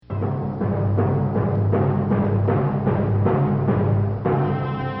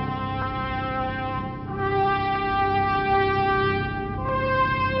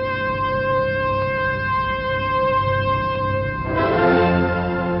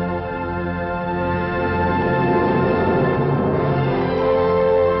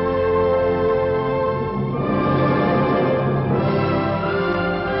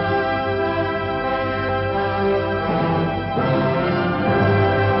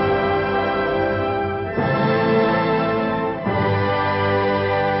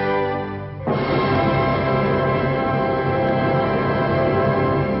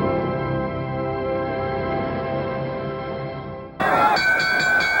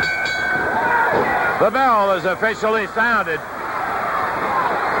The bell is officially sounded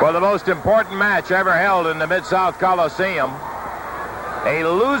for the most important match ever held in the Mid-South Coliseum. A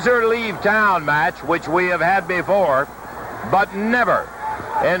loser leave town match, which we have had before, but never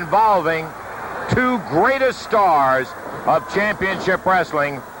involving two greatest stars of championship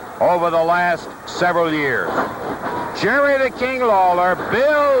wrestling over the last several years. Jerry the King Lawler,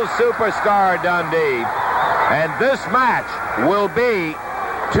 Bill Superstar Dundee, and this match will be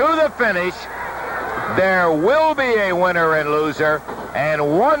to the finish. There will be a winner and loser,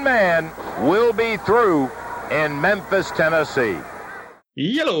 and one man will be through in Memphis, Tennessee.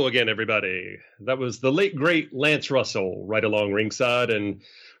 Hello again, everybody. That was the late, great Lance Russell, right along ringside and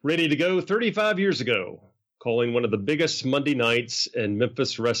ready to go 35 years ago, calling one of the biggest Monday nights in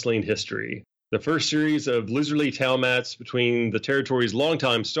Memphis wrestling history. The first series of loserly town matches between the territory's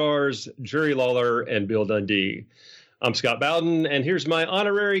longtime stars, Jerry Lawler and Bill Dundee. I'm Scott Bowden, and here's my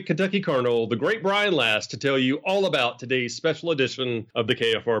honorary Kentucky Colonel, the great Brian Last, to tell you all about today's special edition of the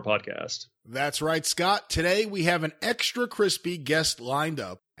KFR podcast. That's right, Scott. Today we have an extra crispy guest lined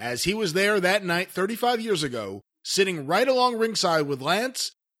up, as he was there that night 35 years ago, sitting right along ringside with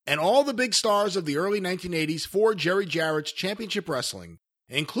Lance and all the big stars of the early 1980s for Jerry Jarrett's Championship Wrestling,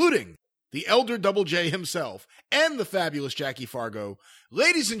 including the elder Double J himself and the fabulous Jackie Fargo.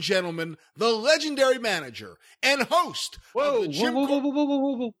 Ladies and gentlemen, the legendary manager and host of the Jim...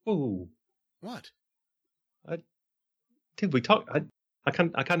 Whoa. What? Did we talk? I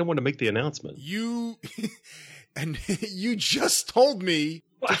kind of want to make the announcement. You you just told me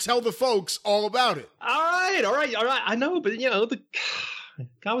to tell the folks all about it. All right. I know, but the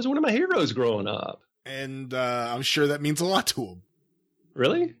guy was one of my heroes growing up. And I'm sure that means a lot to him.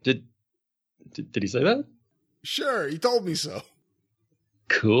 Really? Did he say that? Sure, he told me so.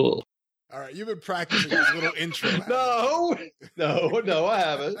 Cool. All right, you've been practicing this little intro. No, I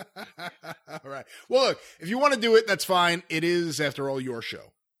haven't. All right. Well, look, if you want to do it, that's fine. It is, after all, your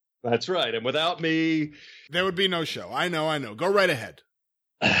show. That's right. And without me... there would be no show. I know. Go right ahead.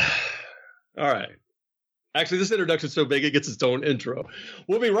 All right. Actually, this introduction's so big, it gets its own intro.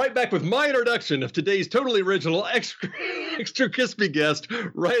 We'll be right back with my introduction of today's totally original, extra crispy guest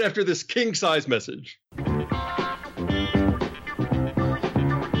right after this king-size message.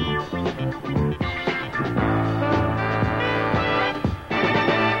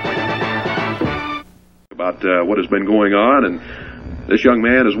 About what has been going on, and this young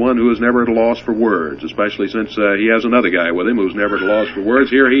man is one who is never at a loss for words, especially since he has another guy with him who's never at a loss for words.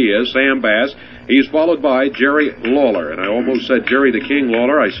 Here he is, Sam Bass. He's followed by Jerry Lawler, and I almost said Jerry the King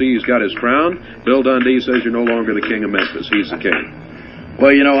Lawler. I see he's got his crown. Bill Dundee says you're no longer the king of Memphis. He's the king.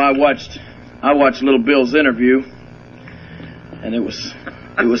 Well, I watched Little Bill's interview, and it was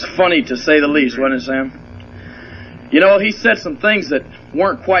funny to say the least, wasn't it, Sam? He said some things that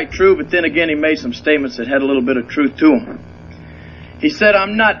weren't quite true, but then again he made some statements that had a little bit of truth to them. He said,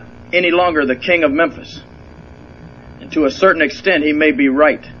 I'm not any longer the king of Memphis. And to a certain extent, he may be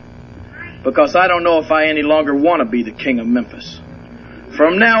right. Because I don't know if I any longer want to be the king of Memphis.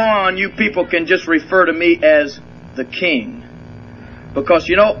 From now on, you people can just refer to me as the king. Because,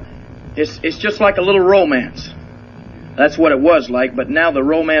 it's just like a little romance. That's what it was like, but now the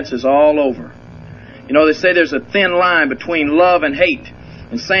romance is all over. They say there's a thin line between love and hate.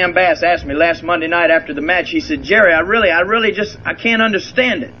 And Sam Bass asked me last Monday night after the match, he said, Jerry, I can't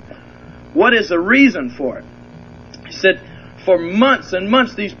understand it. What is the reason for it? He said, for months and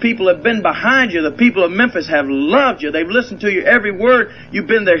months, these people have been behind you. The people of Memphis have loved you. They've listened to you every word. You've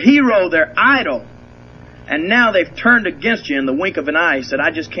been their hero, their idol. And now they've turned against you in the wink of an eye. He said,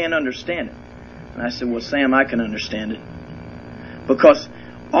 I just can't understand it. And I said, well, Sam, I can understand it. Because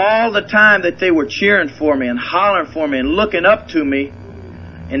all the time that they were cheering for me and hollering for me and looking up to me,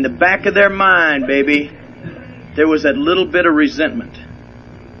 in the back of their mind, baby, there was that little bit of resentment.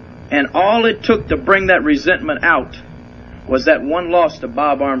 And all it took to bring that resentment out was that one loss to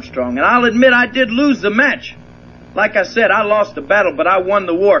Bob Armstrong. And I'll admit I did lose the match. Like I said, I lost the battle, but I won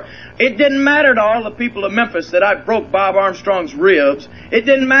the war. It didn't matter to all the people of Memphis that I broke Bob Armstrong's ribs. It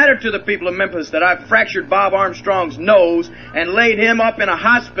didn't matter to the people of Memphis that I fractured Bob Armstrong's nose and laid him up in a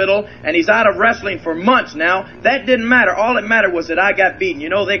hospital, and he's out of wrestling for months now. That didn't matter. All that mattered was that I got beaten.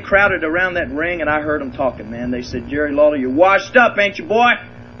 They crowded around that ring, and I heard them talking, man. They said, Jerry Lawler, you're washed up, ain't you, boy?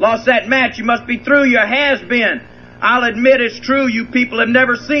 Lost that match. You must be through. You has been. I'll admit it's true. You people have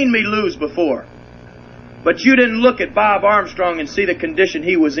never seen me lose before. But you didn't look at Bob Armstrong and see the condition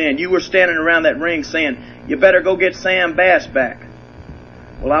he was in. You were standing around that ring saying, you better go get Sam Bass back.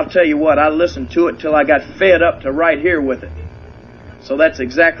 Well, I'll tell you what, I listened to it till I got fed up to right here with it. So that's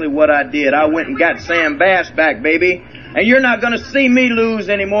exactly what I did. I went and got Sam Bass back, baby. And you're not going to see me lose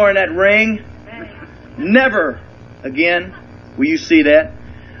anymore in that ring. Never again will you see that.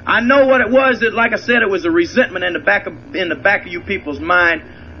 I know what it was. That, like I said, it was a resentment in the back of you people's mind.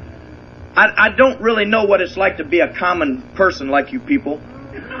 I don't really know what it's like to be a common person like you people.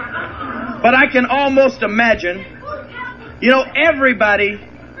 But I can almost imagine, everybody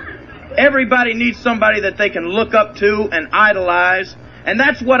needs somebody that they can look up to and idolize. And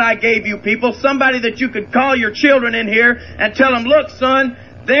that's what I gave you people. Somebody that you could call your children in here and tell them, look, son,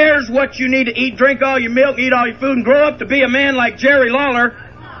 there's what you need to eat. Drink all your milk, eat all your food, and grow up to be a man like Jerry Lawler.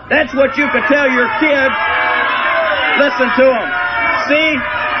 That's what you could tell your kids. Listen to them. See?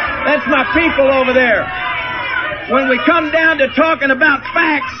 That's my people over there. When we come down to talking about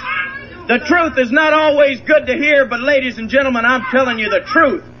facts, the truth is not always good to hear, but ladies and gentlemen, I'm telling you the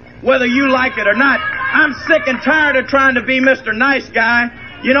truth, whether you like it or not. I'm sick and tired of trying to be Mr. Nice Guy.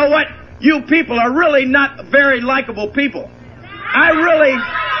 You know what? You people are really not very likable people. I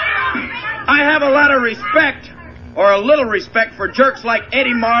have a lot of respect, or a little respect, for jerks like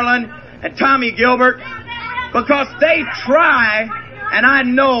Eddie Marlin and Tommy Gilbert, because they try. And I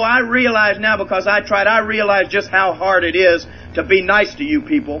realize now because I tried, I realize just how hard it is to be nice to you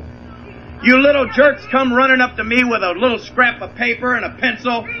people. You little jerks come running up to me with a little scrap of paper and a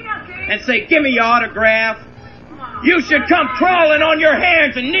pencil and say, give me your autograph. You should come crawling on your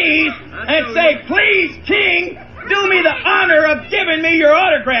hands and knees and say, please, King, do me the honor of giving me your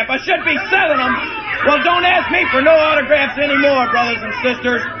autograph. I should be selling them. Well, don't ask me for no autographs anymore, brothers and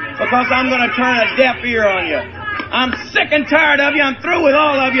sisters, because I'm going to turn a deaf ear on you. I'm sick and tired of you. I'm through with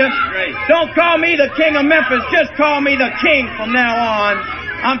all of you. Don't call me the King of Memphis. Just call me the King from now on.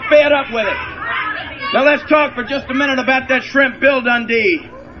 I'm fed up with it. Now let's talk for just a minute about that shrimp Bill Dundee.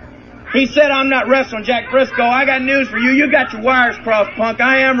 He said, I'm not wrestling Jack Briscoe. I got news for you. You got your wires crossed, punk.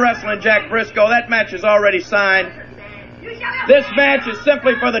 I am wrestling Jack Briscoe. That match is already signed. This match is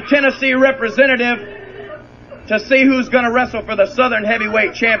simply for the Tennessee representative to see who's going to wrestle for the Southern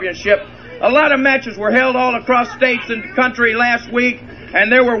Heavyweight Championship. A lot of matches were held all across states and the country last week,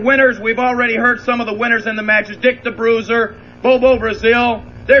 and there were winners. We've already heard some of the winners in the matches. Dick the Bruiser, Bobo Brazil.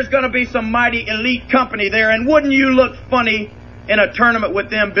 There's going to be some mighty elite company there, and wouldn't you look funny in a tournament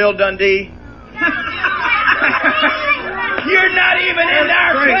with them, Bill Dundee? You're not even in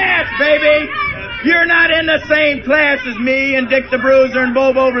our class, baby. You're not in the same class as me and Dick the Bruiser and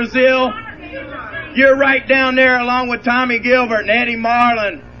Bobo Brazil. You're right down there along with Tommy Gilbert and Eddie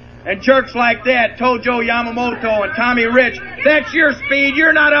Marlin and jerks like that, Tojo Yamamoto and Tommy Rich. That's your speed.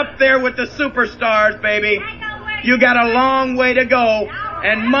 You're not up there with the superstars, baby. You got a long way to go.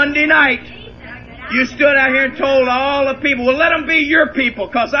 And Monday night, you stood out here and told all the people, well, let them be your people,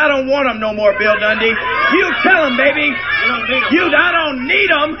 because I don't want them no more, Bill Dundee. You tell them, baby. I don't need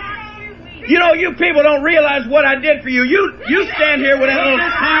them. You know, you people don't realize what I did for you. You stand here with that little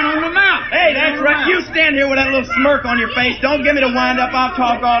sign on the mouth. Hey, that's right. You stand here with that little smirk on your face. Don't give me the wind up. I'll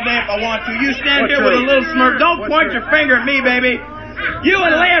talk all day if I want to. You stand here with a little smirk. Don't point your finger at me, baby. You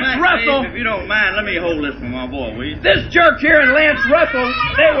and Lance Russell. If you don't mind, let me hold this for my boy, will you? This jerk here and Lance Russell,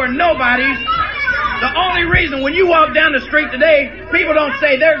 they were nobodies. The only reason when you walk down the street today, people don't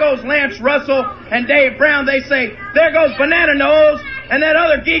say, there goes Lance Russell and Dave Brown. They say, there goes Banana Nose and that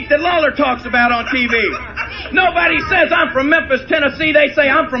other geek that Lawler talks about on TV. Nobody says I'm from Memphis, Tennessee. They say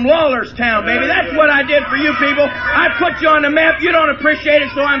I'm from Lawlerstown, baby. That's what I did for you people. I put you on the map. You don't appreciate it,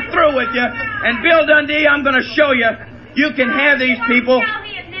 so I'm through with you. And Bill Dundee, I'm going to show you. You can have these people,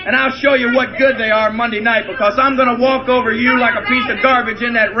 and I'll show you what good they are Monday night, because I'm going to walk over you like a piece of garbage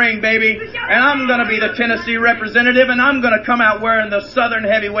in that ring, baby, and I'm going to be the Tennessee representative, and I'm going to come out wearing the Southern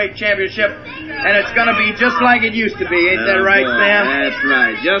Heavyweight Championship, and it's going to be just like it used to be. Ain't that right, Sam? That's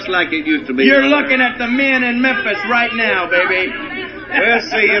right. Just like it used to be. You're looking at the men in Memphis right now, baby. We'll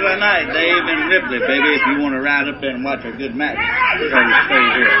see you tonight, Dave, in Ripley, baby, if you want to ride up there and watch a good match. So you stay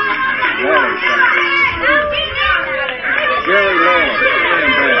here. Jerry Lawler.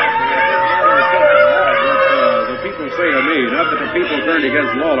 The people say to me, not that the people turned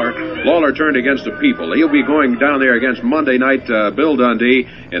against Lawler. Lawler turned against the people. He'll be going down there against Monday night Bill Dundee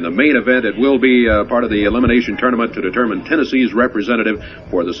in the main event. It will be part of the elimination tournament to determine Tennessee's representative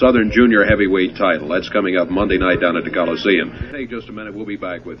for the Southern Junior Heavyweight title. That's coming up Monday night down at the Coliseum. Take just a minute. We'll be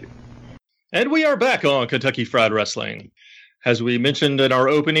back with you. And we are back on Kentucky Fried Wrestling. As we mentioned in our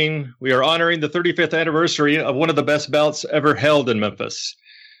opening, we are honoring the 35th anniversary of one of the best bouts ever held in Memphis,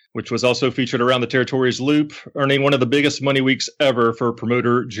 which was also featured around the Territories Loop, earning one of the biggest money weeks ever for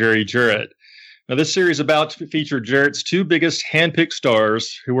promoter Jerry Jarrett. Now, this series about featured Jarrett's two biggest hand-picked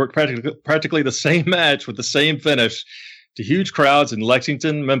stars, who worked practically the same match with the same finish to huge crowds in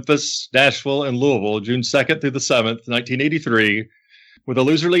Lexington, Memphis, Nashville, and Louisville, June 2nd through the 7th, 1983, with a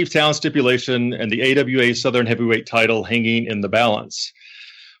loser leave town stipulation and the AWA Southern Heavyweight title hanging in the balance.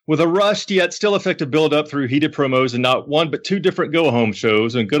 With a rushed yet still effective build-up through heated promos and not one but two different go-home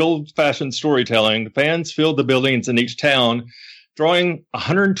shows and good old-fashioned storytelling, fans filled the buildings in each town, drawing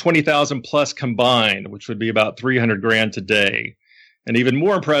 120,000 plus combined, which would be about $300,000 today. And even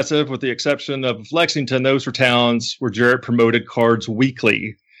more impressive, with the exception of Lexington, those were towns where Jarrett promoted cards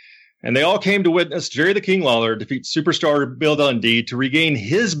weekly. And they all came to witness Jerry the King Lawler defeat superstar Bill Dundee to regain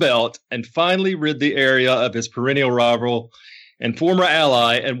his belt and finally rid the area of his perennial rival and former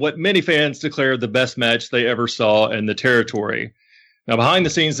ally, and what many fans declared the best match they ever saw in the territory. Now, behind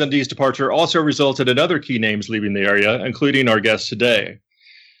the scenes, Dundee's departure also resulted in other key names leaving the area, including our guest today.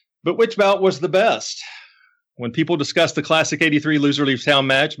 But which bout was the best? When people discuss the classic 83 loser leaves town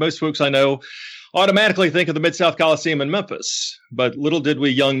match, most folks I know automatically think of the Mid-South Coliseum in Memphis. But little did we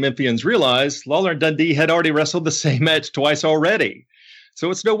young Memphians realize Lawler and Dundee had already wrestled the same match twice already.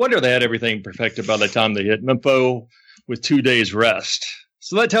 So it's no wonder they had everything perfected by the time they hit Mempho with 2 days rest.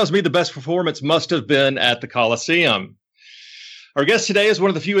 So that tells me the best performance must have been at the Coliseum. Our guest today is one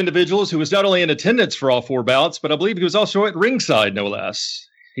of the few individuals who was not only in attendance for all four bouts, but I believe he was also at ringside, no less.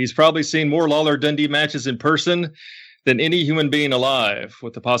 He's probably seen more Lawler-Dundee matches in person than any human being alive,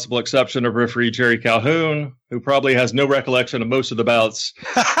 with the possible exception of referee Jerry Calhoun, who probably has no recollection of most of the bouts,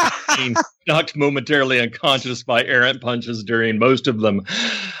 being knocked momentarily unconscious by errant punches during most of them.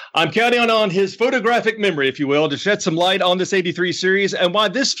 I'm counting on his photographic memory, if you will, to shed some light on this 83 series and why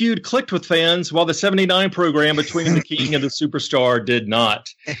this feud clicked with fans while the 79 program between the King and the Superstar did not.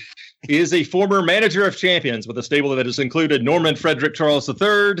 He is a former manager of champions with a stable that has included Norman Frederick Charles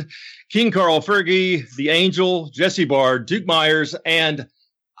III, King Carl Fergie, The Angel, Jesse Bard, Duke Myers, and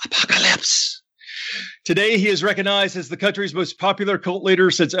Apocalypse. Today, he is recognized as the country's most popular cult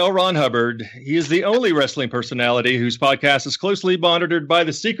leader since L. Ron Hubbard. He is the only wrestling personality whose podcast is closely monitored by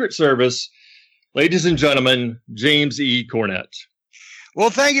the Secret Service. Ladies and gentlemen, James E. Cornette.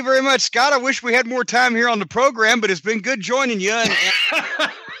 Well, thank you very much, Scott. I wish we had more time here on the program, but it's been good joining you. And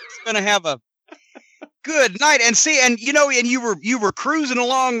it's going to have a good night. And see, and you were cruising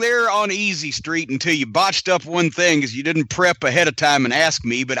along there on Easy Street until you botched up one thing because you didn't prep ahead of time and ask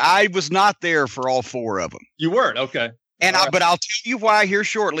me, but I was not there for all four of them. You weren't? Okay. And but I'll tell you why here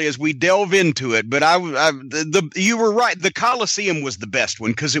shortly as we delve into it. But you were right. The Coliseum was the best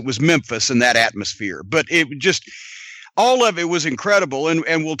one because it was Memphis and that atmosphere. But it just all of it was incredible,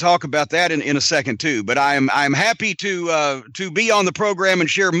 and we'll talk about that in a second too. But I'm happy to be on the program and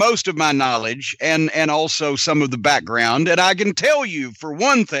share most of my knowledge and also some of the background. And I can tell you for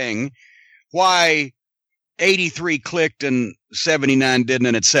one thing why 83 clicked and 79 didn't,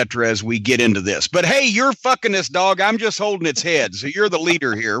 and etc. as we get into this. But hey, you're fucking this dog. I'm just holding its head. So you're the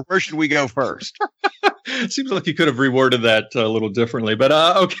leader here. Where should we go first? Seems like you could have reworded that a little differently, but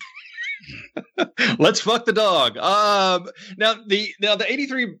okay. Let's fuck the dog. Now the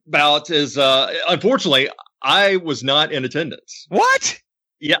 83 bout is unfortunately I was not in attendance. What?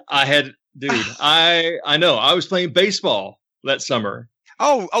 Yeah, I know. I was playing baseball that summer.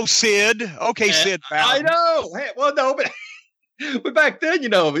 Oh, Sid. Okay, and Sid. I know. Hey, well, no, but back then,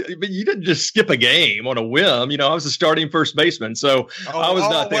 but you didn't just skip a game on a whim. I was a starting first baseman, so I was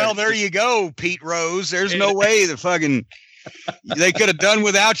not there. Well, there you go, Pete Rose. There's no way they could have done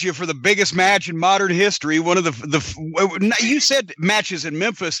without you for the biggest match in modern history. One of you said matches in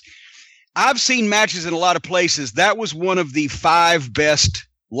Memphis. I've seen matches in a lot of places. That was one of the 5 best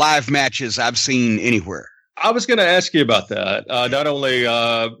live matches I've seen anywhere. I was going to ask you about that. Not only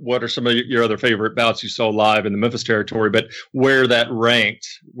what are some of your other favorite bouts you saw live in the Memphis territory, but where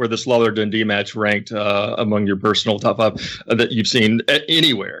this Lawler-Dundee match ranked among your personal top 5 that you've seen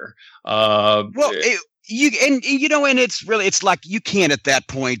anywhere. And it's like you can't at that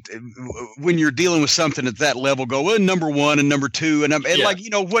point when you're dealing with something at that level go, well, number 1 and number 2.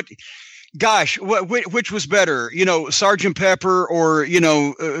 What. Gosh, which was better, Sgt. Pepper or,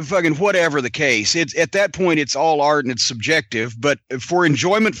 fucking whatever the case. It's at that point, it's all art and it's subjective. But for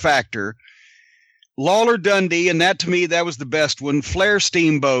enjoyment factor, Lawler-Dundee, and that to me, that was the best one. Flair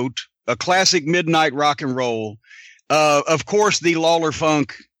Steamboat, a classic midnight rock and roll. Of course, the Lawler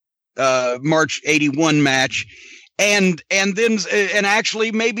Funk March 81 match. And then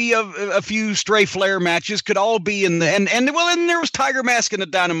actually maybe a few stray Flair matches could all be in the and there was Tiger Mask and the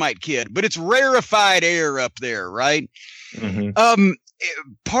Dynamite Kid, but it's rarefied air up there, right? Mm-hmm.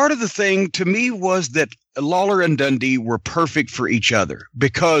 Part of the thing to me was that Lawler and Dundee were perfect for each other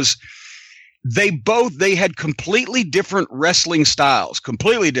because they had completely different wrestling styles,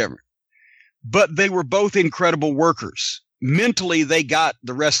 completely different, but they were both incredible workers. mentally they got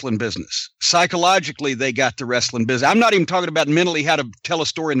the wrestling business. Psychologically, they got the wrestling business. I'm not even talking about mentally how to tell a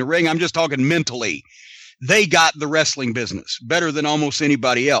story in the ring. I'm just talking mentally. They got the wrestling business better than almost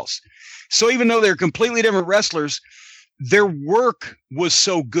anybody else. So even though they're completely different wrestlers, their work was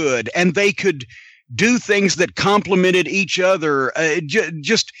so good, and they could do things that complemented each other,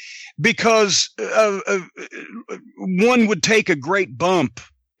 just because one would take a great bump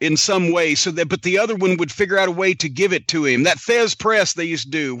in some way, but the other one would figure out a way to give it to him. That Thez press they used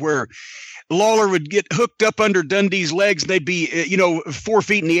to do, where Lawler would get hooked up under Dundee's legs, and they'd be 4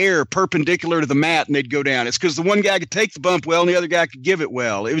 feet in the air, perpendicular to the mat, and they'd go down. It's because the one guy could take the bump well, and the other guy could give it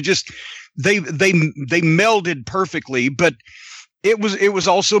well. It was just they melded perfectly, but it was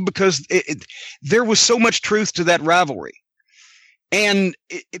also because there was so much truth to that rivalry. And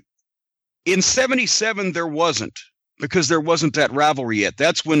in 77, there wasn't, because there wasn't that rivalry yet.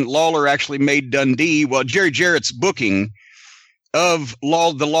 That's when Lawler actually made Dundee, Jerry Jarrett's booking of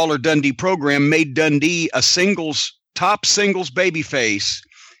the Lawler-Dundee program made Dundee a top singles babyface,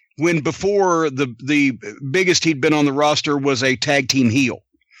 when before the biggest he'd been on the roster was a tag team heel.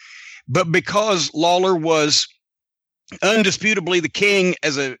 But because Lawler was undisputably the king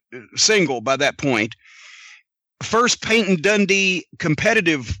as a single by that point, first painting Dundee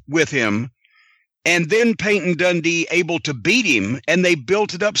competitive with him, and then painting Dundee able to beat him, and they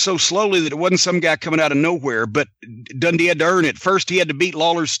built it up so slowly that it wasn't some guy coming out of nowhere, but Dundee had to earn it. First, he had to beat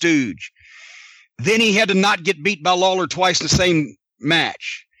Lawler's stooge. Then he had to not get beat by Lawler twice in the same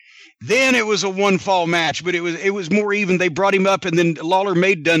match. Then it was a one-fall match, but it was more even. They brought him up, and then Lawler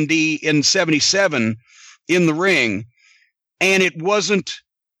made Dundee in 77 in the ring, and it wasn't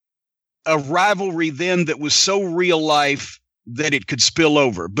a rivalry then that was so real life that it could spill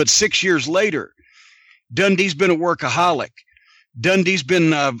over. But 6 years later, Dundee's been a workaholic. Dundee's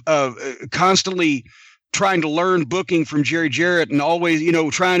been constantly trying to learn booking from Jerry Jarrett, and always,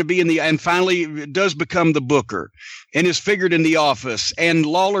 trying to be and finally does become the booker and is figured in the office. And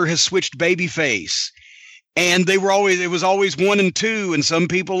Lawler has switched babyface, and it was always 1 and 2, and some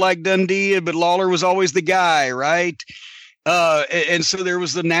people like Dundee, but Lawler was always the guy, right? And so there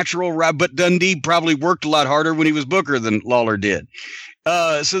was the natural, but Dundee probably worked a lot harder when he was booker than Lawler did.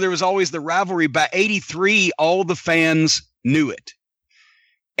 So there was always the rivalry. By 83, all the fans knew it.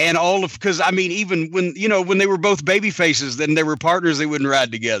 And because even when they were both baby faces, then they were partners, they wouldn't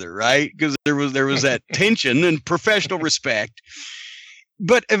ride together, right? Because there was that tension and professional respect.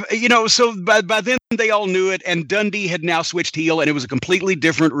 But, so by then they all knew it, and Dundee had now switched heel, and it was a completely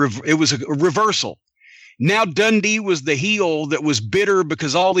different, it was a reversal. Now Dundee was the heel that was bitter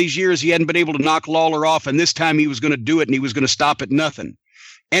because all these years he hadn't been able to knock Lawler off, and this time he was going to do it, and he was going to stop at nothing.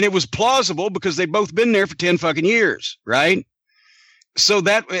 And it was plausible because they'd both been there for 10 fucking years, right? So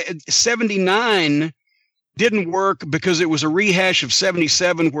that 79 didn't work because it was a rehash of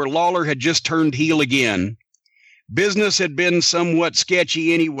 77, where Lawler had just turned heel again. Business had been somewhat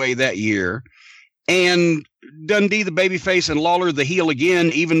sketchy anyway that year, and Dundee the babyface and Lawler the heel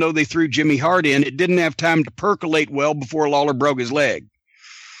again, even though they threw Jimmy Hart in, it didn't have time to percolate well before Lawler broke his leg.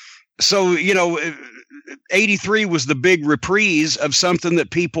 So, 83 was the big reprise of something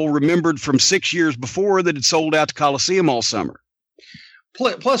that people remembered from 6 years before that had sold out to Coliseum all summer.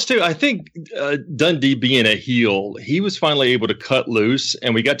 Plus, too, I think Dundee being a heel, he was finally able to cut loose,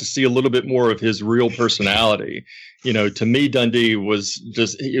 and we got to see a little bit more of his real personality. To me, Dundee was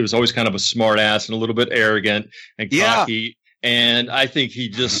always kind of a smart ass and a little bit arrogant and cocky. Yeah. And I think he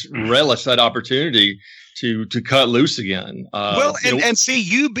just relished that opportunity to cut loose again. And see,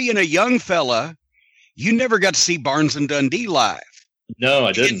 you being a young fella, you never got to see Barnes and Dundee live. No,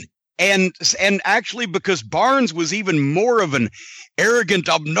 I didn't. And actually, because Barnes was even more of an arrogant,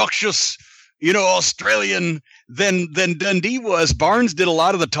 obnoxious, Australian than Dundee was. Barnes did a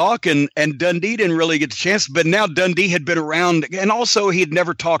lot of the talking, and Dundee didn't really get the chance. But now Dundee had been around, and also he had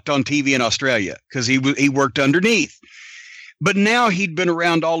never talked on TV in Australia because he worked underneath. But now he'd been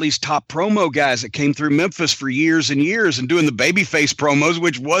around all these top promo guys that came through Memphis for years and years, and doing the babyface promos,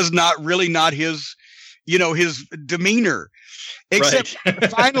 which was not his, his demeanor. Except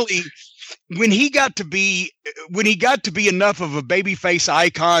finally, when he got to be enough of a babyface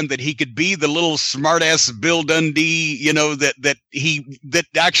icon that he could be the little smartass Bill Dundee, that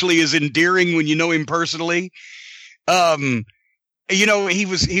actually is endearing when you know him personally. He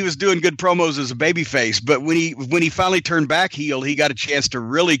was doing good promos as a babyface, but when he finally turned back heel, he got a chance to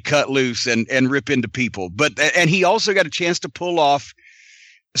really cut loose and rip into people. And he also got a chance to pull off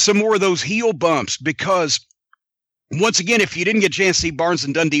some more of those heel bumps, because once again, if you didn't get a chance to see Barnes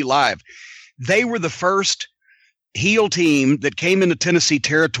and Dundee live, they were the first heel team that came into Tennessee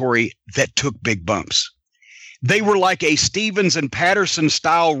territory that took big bumps. They were like a Stevens and Patterson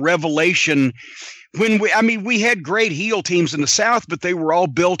style revelation. We had great heel teams in the South, but they were all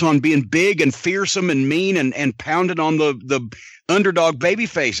built on being big and fearsome and mean and pounded on the underdog baby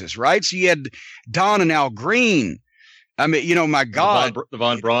faces, right? So you had Don and Al Green. I mean, my God. The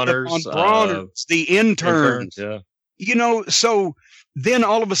Von Brauners. The Von Brauners, the interns. Yeah. So then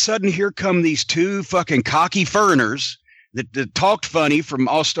all of a sudden here come these two fucking cocky foreigners that talked funny from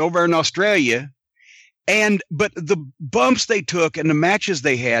over in Australia. But the bumps they took and the matches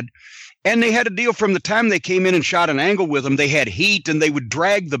they had, and they had a deal from the time they came in and shot an angle with them. They had heat, and they would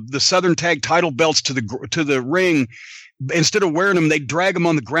drag the Southern Tag title belts to the ring. Instead of wearing them, they'd drag them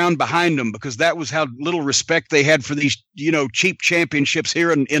on the ground behind them, because that was how little respect they had for these, cheap championships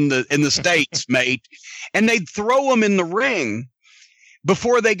here in the States, mate. And they'd throw them in the ring.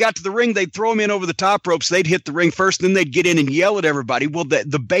 Before they got to the ring, they'd throw them in over the top ropes. They'd hit the ring first, then they'd get in and yell at everybody. Well,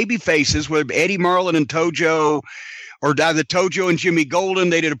 the baby faces, whether Eddie Marlin and Tojo, or the Tojo and Jimmy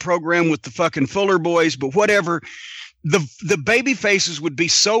Golden, they did a program with the fucking Fuller Boys, but whatever. The baby faces would be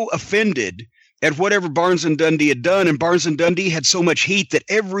so offended at whatever Barnes and Dundee had done, and Barnes and Dundee had so much heat that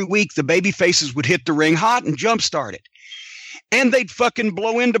every week the baby faces would hit the ring hot and jump-start it. And they'd fucking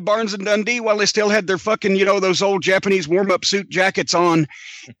blow into Barnes and Dundee while they still had their fucking, those old Japanese warm-up suit jackets on.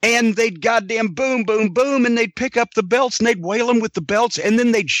 And they'd goddamn boom, boom, boom, and they'd pick up the belts and they'd whale them with the belts, and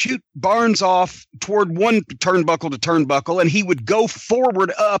then they'd shoot Barnes off toward one turnbuckle to turnbuckle, and he would go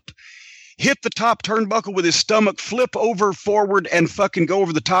forward up, hit the top turnbuckle with his stomach, flip over forward, and fucking go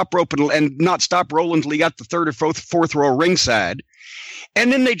over the top rope and not stop rolling until he got the third or fourth row ringside.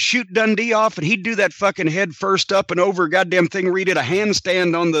 And then they'd shoot Dundee off, and he'd do that fucking head first up and over goddamn thing where he did a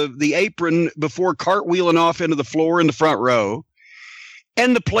handstand on the apron before cartwheeling off into the floor in the front row.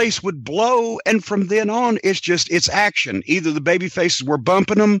 And the place would blow, and from then on, it's action. Either the baby faces were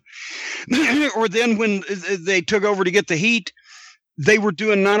bumping them, or then when they took over to get the heat, they were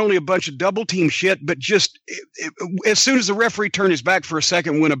doing not only a bunch of double team shit, but just as soon as the referee turned his back for a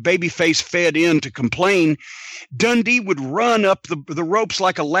second, when a baby face fed in to complain, Dundee would run up the ropes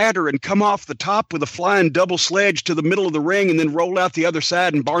like a ladder and come off the top with a flying double sledge to the middle of the ring and then roll out the other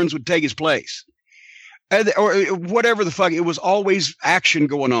side, and Barnes would take his place. Or whatever the fuck. It was always action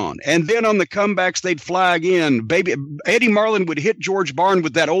going on. And then on the comebacks, they'd fly again. Eddie Marlin would hit George Barnes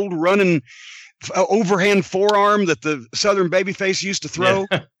with that old running overhand forearm that the Southern babyface used to throw.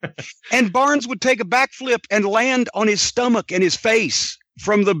 Yeah. And Barnes would take a backflip and land on his stomach and his face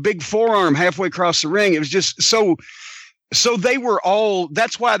from the big forearm halfway across the ring. It was just so they were all,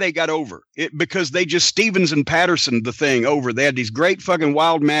 that's why they got over it, because they just Stevens and Patterson the thing over. They had these great fucking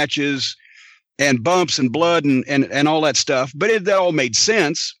wild matches and bumps and blood and all that stuff, but that all made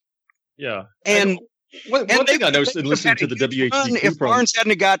sense. Yeah. And one thing I noticed in listening to the WHBQ if Barnes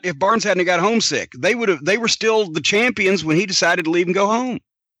hadn't got homesick, they were still the champions when he decided to leave and go home.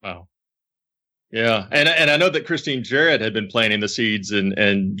 Wow. Yeah, and I know that Christine Jarrett had been planting the seeds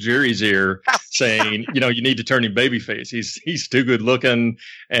in Jerry's ear, saying, you need to turn him babyface. He's too good looking,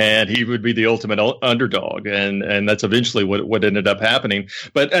 and he would be the ultimate underdog, and that's eventually what ended up happening.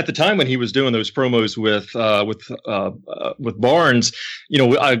 But at the time when he was doing those promos with Barnes,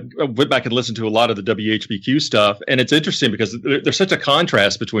 I went back and listened to a lot of the WHBQ stuff, and it's interesting because there's such a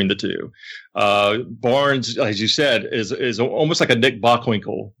contrast between the two. Barnes, as you said, is almost like a Nick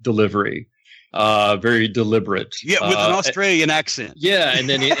Bockwinkel delivery. Very deliberate. Yeah, with an Australian accent. Yeah, and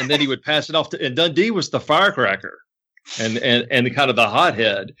then he would pass it off to, and Dundee was the firecracker and kind of the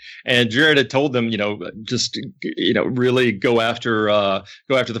hothead. And Jarrett had told them, just really go after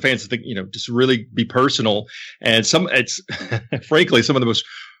the fans, just really be personal. And it's frankly some of the most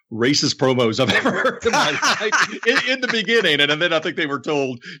racist promos I've ever heard in my life in the beginning. And then I think they were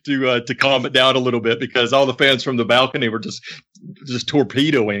told to calm it down a little bit, because all the fans from the balcony were just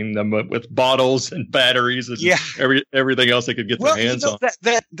torpedoing them with bottles and batteries and everything else they could get their hands on.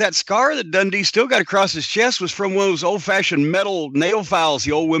 That scar that Dundee still got across his chest was from one of those old-fashioned metal nail files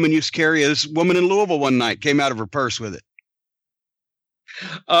the old women used to carry. This woman in Louisville one night came out of her purse with it.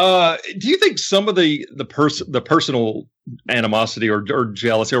 Do you think some of the personal animosity or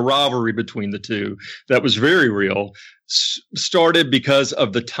jealousy or rivalry between the two that was very real started because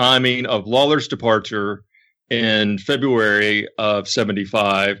of the timing of Lawler's departure in February of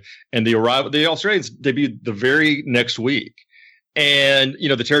 '75 and the arrival? The Australians debuted the very next week. And,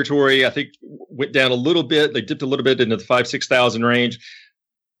 the territory, I think, went down a little bit. They dipped a little bit into the 5,000-6,000 range.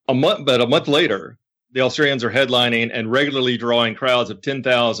 But a month later, the Australians are headlining and regularly drawing crowds of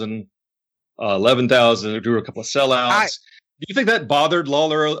 10,000, 11,000. They drew a couple of sellouts. Do you think that bothered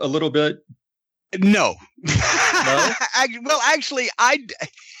Lawler a little bit? No. No? Well, actually,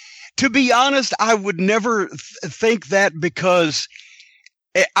 To be honest, I would never think that, because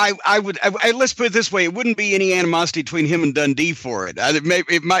let's put it this way. It wouldn't be any animosity between him and Dundee for it.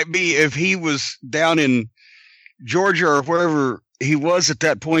 It might be if he was down in Georgia or wherever he was at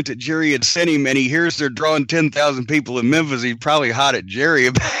that point that Jerry had sent him, and he hears they're drawing 10,000 people in Memphis. He's probably hot at Jerry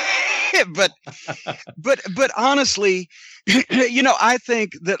about it. But honestly, I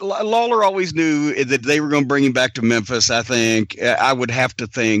think that Lawler always knew that they were going to bring him back to Memphis. I think I would have to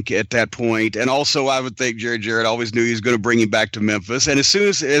think at that point. And also I would think Jerry Jarrett always knew he was going to bring him back to Memphis. And as soon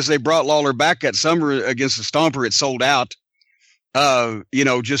as they brought Lawler back that summer against the Stomper, it sold out, from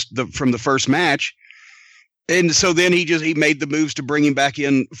the first match. And so then he made the moves to bring him back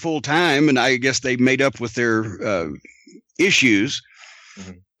in full time. And I guess they made up with their issues.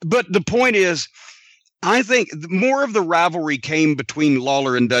 Mm-hmm. But the point is, I think more of the rivalry came between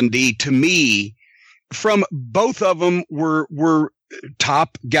Lawler and Dundee, to me, from both of them were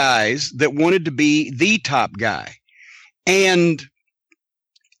top guys that wanted to be the top guy. And,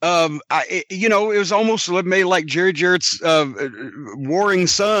 it was almost maybe like Jerry Jarrett's warring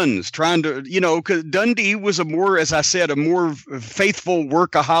sons trying to, because Dundee was a more faithful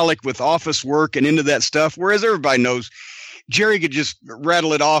workaholic with office work and into that stuff, whereas everybody knows Jerry could just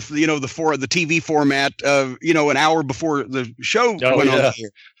rattle it off, the TV format, an hour before the show went on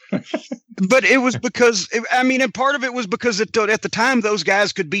here. But it was because, and part of it was because at the time those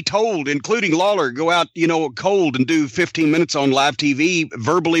guys could be told, including Lawler, go out, cold and do 15 minutes on live TV,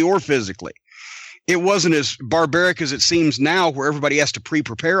 verbally or physically. It wasn't as barbaric as it seems now, where everybody has to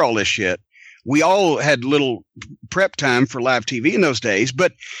pre-prepare all this shit. We all had little prep time for live TV in those days,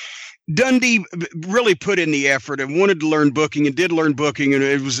 but Dundee really put in the effort and wanted to learn booking and did learn booking, and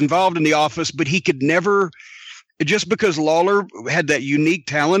it was involved in the office, but he could never, just because Lawler had that unique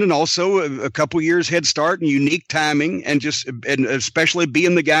talent and also a couple years head start and unique timing and especially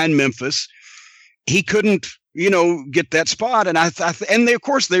being the guy in Memphis, he couldn't, get that spot. And of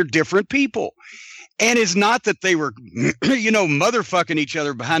course they're different people, and it's not that they were, motherfucking each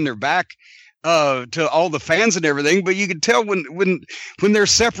other behind their back to all the fans and everything, but you could tell when their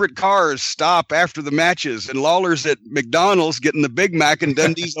separate cars stop after the matches, and Lawler's at McDonald's getting the Big Mac and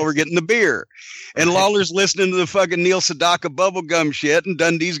Dundee's over getting the beer, and Lawler's listening to the fucking Neil Sedaka bubblegum shit, and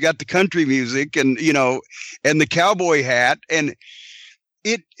Dundee's got the country music and and the cowboy hat, and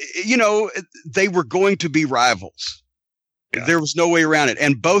they were going to be rivals. Yeah. There was no way around it.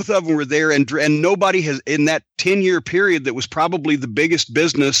 And both of them were there, and nobody has, in that 10-year period that was probably the biggest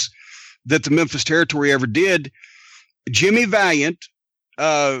business that the Memphis territory ever did, Jimmy Valiant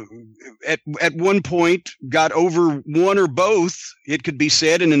at one point got over one or both, it could be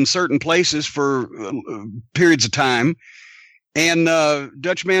said, and in certain places for periods of time. And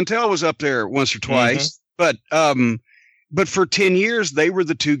Dutch Mantell was up there once or twice. Mm-hmm. But for 10 years, they were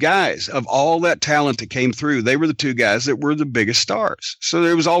the two guys of all that talent that came through. They were the two guys that were the biggest stars. So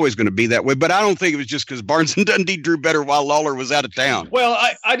it was always going to be that way. But I don't think it was just because Barnes and Dundee drew better while Lawler was out of town. Well,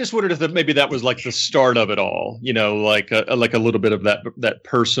 I just wondered if maybe that was like the start of it all, like a little bit of that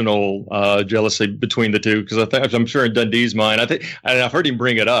personal jealousy between the two. Because I'm sure in Dundee's mind, and I've heard him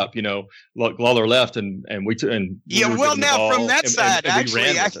bring it up. Lawler left, and we well, now from that side,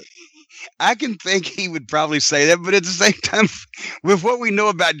 actually, I can think he would probably say that, but at the same time, with what we know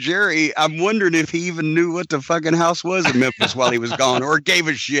about Jerry, I'm wondering if he even knew what the fucking house was in Memphis while he was gone, or gave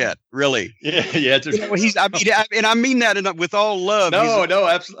a shit. Really? Yeah. I mean that with all love. No,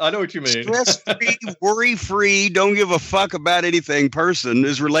 absolutely. I know what you mean. Stress-free, worry-free, don't give a fuck about anything person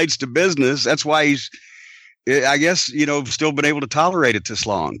as relates to business. That's why he's, I guess, still been able to tolerate it this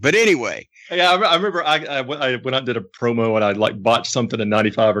long. But anyway. Yeah, I remember I went out and did a promo, and I botched something in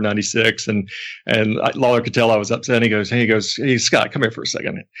 95 or 96, and Lawler could tell I was upset. He goes, hey, Scott, come here for a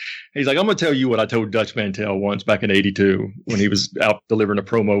second. He's like, I'm going to tell you what I told Dutch Mantell once back in 82 when he was out delivering a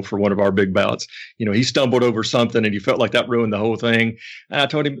promo for one of our big bouts. He stumbled over something, and he felt like that ruined the whole thing. And I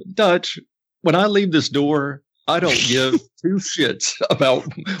told him, Dutch, when I leave this door, I don't give two shits about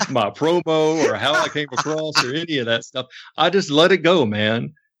my promo or how I came across or any of that stuff. I just let it go,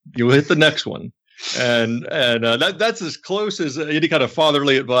 man. You'll hit the next one. And that's as close as any kind of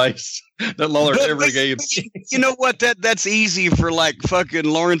fatherly advice that Lawler ever gave. You know what? That's easy for like fucking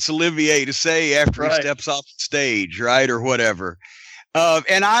Laurence Olivier to say after he steps off the stage, right? Or whatever.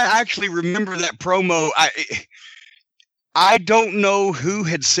 And I actually remember that promo. I don't know who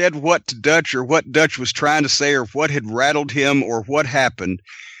had said what to Dutch or what Dutch was trying to say or what had rattled him or what happened,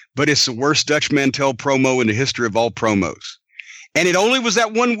 but it's the worst Dutch Mantell promo in the history of all promos. And it only was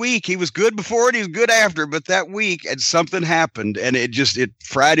that 1 week. He was good before it. He was good after. But that week, and something happened, and it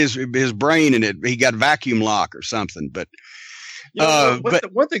fried his brain, and he got vacuum lock or something. But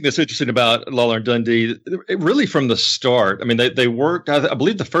One thing that's interesting about Lawler and Dundee, really from the start, I mean, they worked, I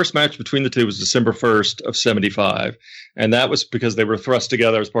believe the first match between the two was December 1st of 75. And that was because they were thrust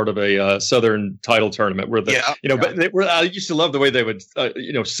together as part of a Southern title tournament where but I used to love the way they would,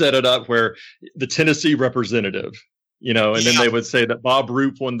 set it up where the Tennessee representative, and then they would say that Bob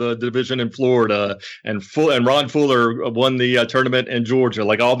Roop won the division in Florida and Ron Fuller won the tournament in Georgia.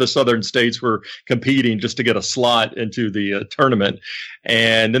 Like all the southern states were competing just to get a slot into the tournament.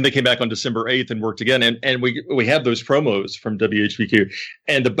 And then they came back on December 8th and worked again. And we have those promos from WHBQ,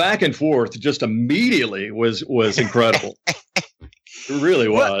 and the back and forth just immediately was incredible. It really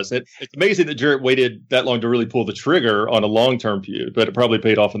was. It's amazing that Jarrett waited that long to really pull the trigger on a long-term feud, but it probably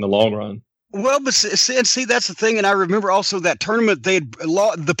paid off in the long run. Well, but see, that's the thing. And I remember also that tournament,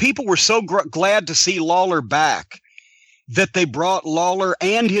 the people were so glad to see Lawler back that they brought Lawler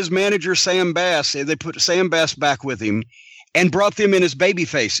and his manager, Sam Bass. They put Sam Bass back with him and brought them in as baby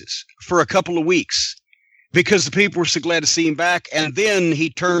faces for a couple of weeks because the people were so glad to see him back. And then he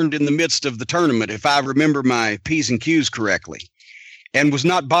turned in the midst of the tournament, if I remember my P's and Q's correctly. And was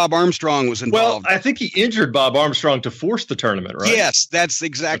not Bob Armstrong was involved. Well, I think he injured Bob Armstrong to force the tournament, right? Yes, that's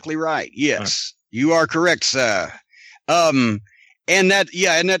exactly right. Yes, you are correct, sir. And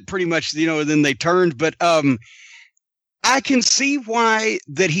that pretty much, then they turned. But I can see why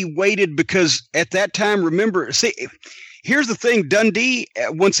that he waited because at that time, remember, here's the thing. Dundee,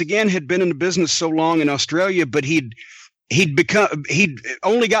 once again, had been in the business so long in Australia, but he'd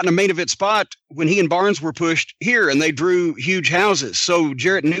only gotten a main event spot when he and Barnes were pushed here and they drew huge houses. So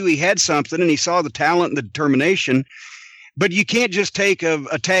Jarrett knew he had something and he saw the talent and the determination, but you can't just take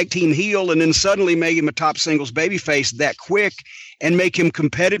a tag team heel and then suddenly make him a top singles babyface that quick and make him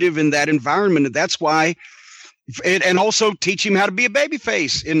competitive in that environment. And that's why, and also teach him how to be a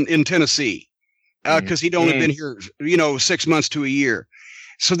babyface in Tennessee because he'd only been here, 6 months to a year.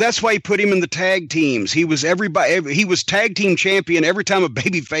 So that's why he put him in the tag teams. He was he was tag team champion every time a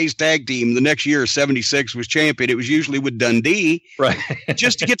babyface tag team the next year, 76, was champion. It was usually with Dundee, right?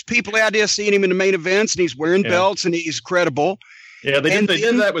 Just to get people the idea of seeing him in the main events, and he's wearing belts and he's credible. Yeah, they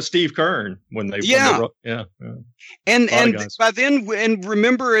did that with Steve Kern when they And by then, and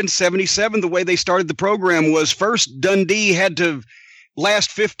remember in 77, the way they started the program was first Dundee had to last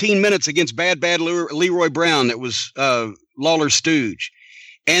 15 minutes against Bad Leroy Brown. That was Lawler's stooge.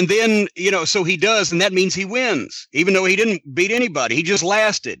 And then, so he does, and that means he wins, even though he didn't beat anybody. He just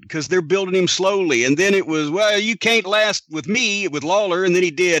lasted because they're building him slowly. And then it was, well, you can't last with me, with Lawler, and then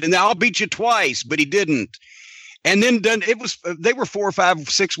he did. And I'll beat you twice, but he didn't. And then they were 4 or 5,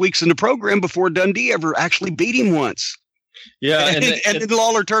 6 weeks in the program before Dundee ever actually beat him once. Yeah. And then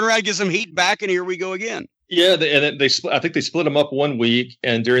Lawler turned around, gives him heat back, and here we go again. Yeah, I think they split them up 1 week,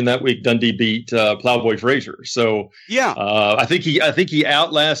 and during that week, Dundee beat Plowboy Frazier. So yeah, I think he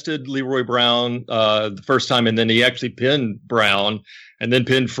outlasted Leroy Brown the first time, and then he actually pinned Brown, and then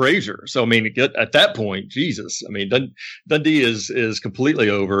pinned Frazier. So I mean, at that point, Jesus, I mean, Dundee is completely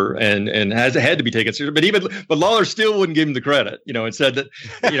over and had to be taken seriously. But Lawler still wouldn't give him the credit, and said that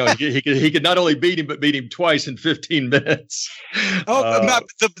he could not only beat him but beat him twice in 15 minutes.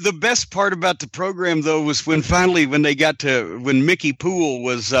 The best part about the program though was when they got to when Mickey Poole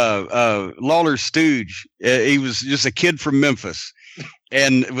was Lawler's stooge. He was just a kid from Memphis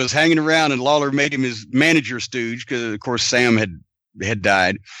and was hanging around, and Lawler made him his manager stooge because of course Sam had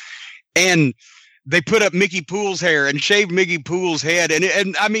died, and they put up Mickey Poole's hair and shaved Mickey Poole's head,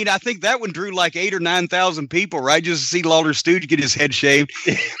 and I mean I think that one drew like 8,000 or 9,000 people, right, just to see Lawler Stooge get his head shaved.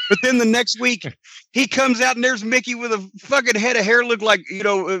 But then the next week he comes out and there's Mickey with a fucking head of hair, looked like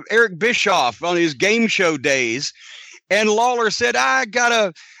Eric Bischoff on his game show days, and Lawler said, I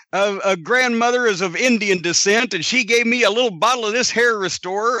got a grandmother is of Indian descent, and she gave me a little bottle of this hair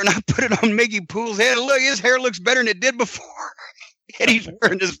restorer, and I put it on Mickey Poole's head. Look, his hair looks better than it did before. And he's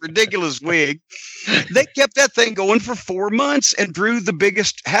wearing this ridiculous wig. They kept that thing going for 4 months and drew the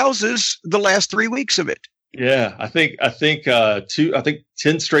biggest houses the last 3 weeks of it. Yeah, I think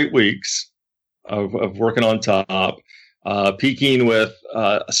 10 straight weeks of working on top, peaking with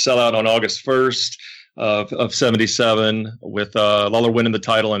a sellout on August 1st of 77 with Lawler winning the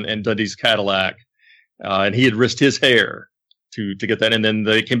title and Dundee's Cadillac, and he had risked his hair to get that, and then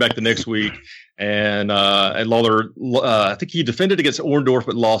they came back the next week. And Lawler, I think he defended against Orndorff,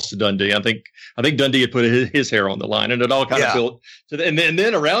 but lost to Dundee. I think Dundee had put his hair on the line, and it all kind of built to and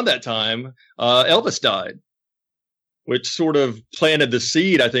then around that time, Elvis died, which sort of planted the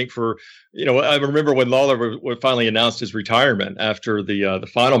seed, I think, for I remember when Lawler finally announced his retirement after the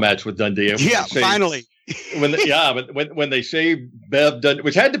final match with Dundee. Finally. When they shaved Bev Dundee,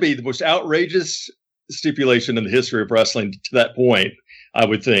 which had to be the most outrageous stipulation in the history of wrestling to that point. I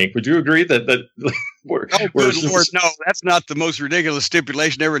would think. Would you agree that Lord, no, that's not the most ridiculous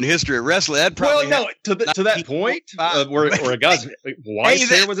stipulation ever in the history of wrestling. That probably to that point, where a guy's wife's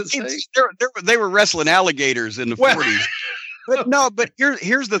hair was at stake. They were wrestling alligators in the 40s. But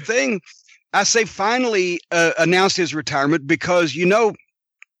here's the thing. I say finally announced his retirement because,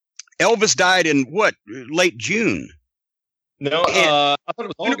 Elvis died in late June. No, I thought it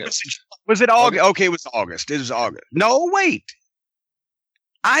was August. Was it August? Okay, it was August. It was August. No, wait.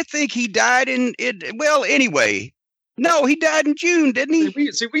 I think he died anyway. No, he died in June, didn't he?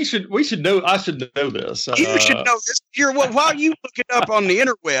 We should know. I should know this. You should know this. While you look it up on the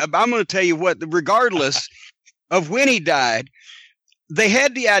interweb, I'm going to tell you what, regardless of when he died, they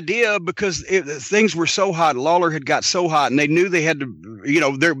had the idea because things were so hot. Lawler had got so hot, and they knew they had to,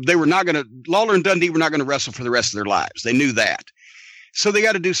 they were not going to, Lawler and Dundee were not going to wrestle for the rest of their lives. They knew that. So they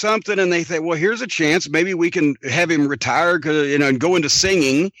got to do something, and they think, well, here's a chance. Maybe we can have him retire, and go into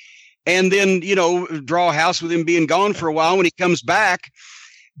singing, and then, draw a house with him being gone for a while when he comes back.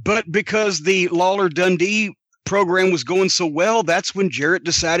 But because the Lawler-Dundee program was going so well, that's when Jarrett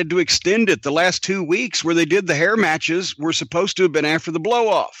decided to extend it. The last 2 weeks where they did the hair matches were supposed to have been after the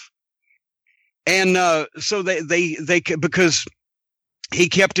blow-off. And so they because he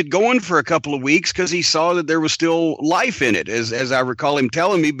kept it going for a couple of weeks because he saw that there was still life in it, as I recall him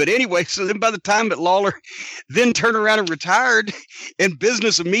telling me. But anyway, so then by the time that Lawler then turned around and retired, and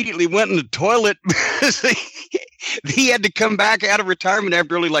business immediately went in the toilet, he had to come back out of retirement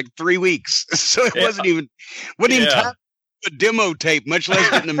after only like 3 weeks. So it wasn't even time a demo tape, much less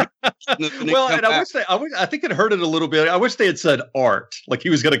getting a and I think it hurted a little bit. I wish they had said art, like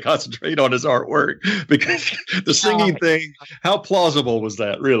he was going to concentrate on his artwork, because the singing thing, how plausible was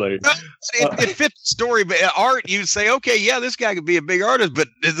that, really? It fit the story, but art, you'd say, okay, yeah, this guy could be a big artist, but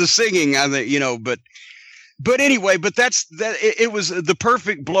the singing, I think, but anyway, but it was the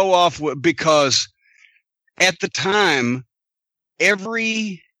perfect blow off, because at the time,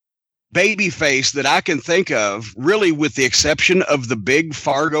 every babyface that I can think of, really with the exception of the big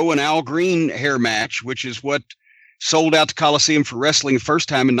Fargo and Al Green hair match, which is what sold out the Coliseum for wrestling the first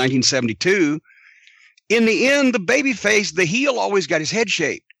time in 1972, in the end, the babyface, the heel, always got his head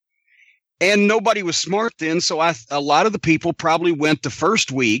shaved. And nobody was smart then, so a lot of the people probably went the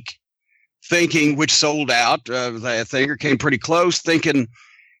first week thinking, which sold out, I think, or came pretty close, thinking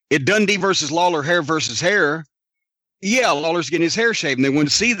it Dundee versus Lawler, hair versus hair. Yeah, Lawler's getting his hair shaved, and they wanted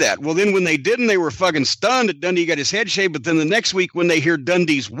to see that. Well, then when they didn't, they were fucking stunned that Dundee got his head shaved. But then the next week, when they hear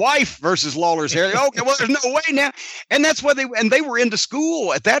Dundee's wife versus Lawler's hair, okay, well, there's no way now. And that's why they were into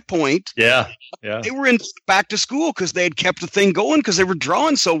school at that point. Yeah. They were back to school because they had kept the thing going because they were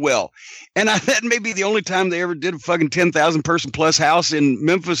drawing so well. And that may be the only time they ever did a fucking 10,000 person plus house in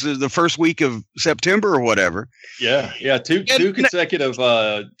Memphis the first week of September or whatever. Yeah. Two consecutive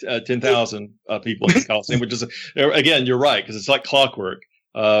 10,000 people in the Coliseum, which is, again, you're right, because it's like clockwork.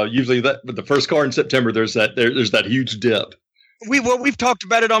 Usually the first card in September, there's that huge dip. We've talked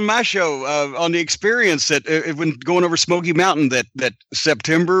about it on my show, on the experience that when going over Smoky Mountain, that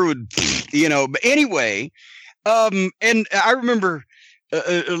September would, but anyway, and I remember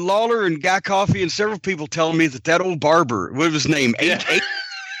Lawler and Guy Coffey and several people telling me that old barber, what was his name?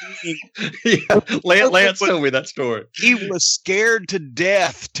 Lance told me that story. He was scared to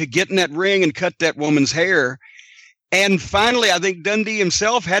death to get in that ring and cut that woman's hair. And finally, I think Dundee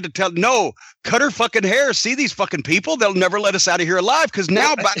himself had to tell, no, cut her fucking hair. See these fucking people? They'll never let us out of here alive. Because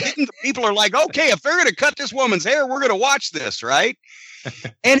now by then, the people are like, okay, if they're going to cut this woman's hair, we're going to watch this, right?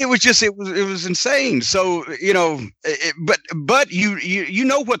 And it was insane. So, but you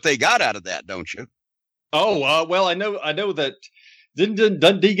know what they got out of that, don't you? Oh, well, I know that didn't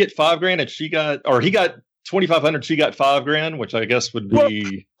Dundee get $5,000 and he got $2,500, she got $5,000, which I guess would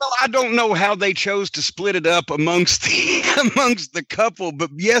be. Well, I don't know how they chose to split it up amongst the couple, but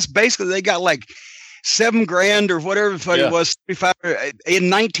yes, basically they got like $7,000 or whatever it was in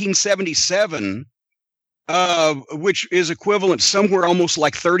 1977, which is equivalent somewhere almost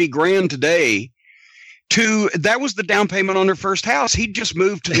like $30,000 today. That was the down payment on their first house. He just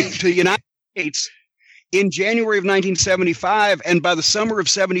moved to the United States in January of 1975, and by the summer of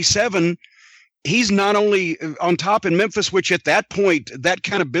 77. He's not only on top in Memphis, which at that point, that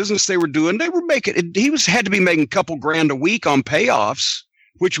kind of business they were doing, they were making. Had to be making a couple grand a week on payoffs,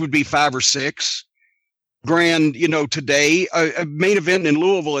 which would be $5,000 or $6,000. Today, a main event in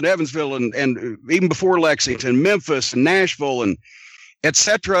Louisville and Evansville, and even before Lexington, Memphis and Nashville, and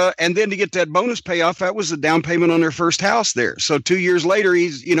etc. And then to get that bonus payoff, that was the down payment on their first house there. So 2 years later,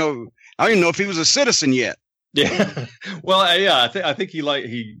 he's I don't even know if he was a citizen yet. Yeah. Well, yeah, I think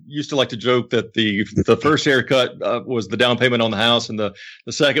he used to like to joke that the first haircut was the down payment on the house, and the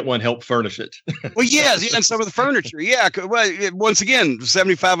second one helped furnish it. Well, yes, yeah, and some of the furniture. Yeah. Well, once again,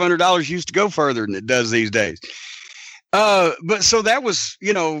 $7,500 used to go further than it does these days. But so that was,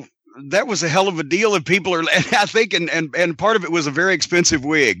 that was a hell of a deal. And people are, I think, and part of it was a very expensive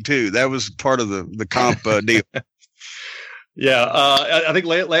wig too. That was part of the comp deal. Yeah, I think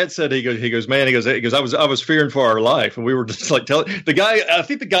Lance said he goes, man, he goes, I was fearing for our life, and we were just like telling the guy. I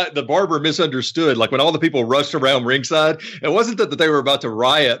think the barber misunderstood. Like when all the people rushed around ringside, it wasn't that they were about to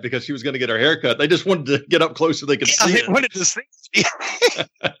riot because she was going to get her haircut. They just wanted to get up close so they could see it. Wanted to see.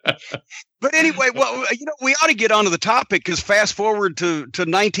 But anyway, well, we ought to get onto the topic because fast forward to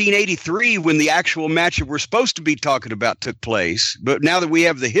 1983 when the actual match that we're supposed to be talking about took place. But now that we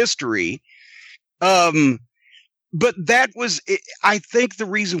have the history, but that was, I think, the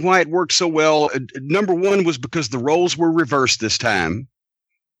reason why it worked so well. Number one was because the roles were reversed this time.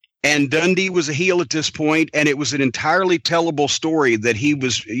 And Dundee was a heel at this point, and it was an entirely tellable story that he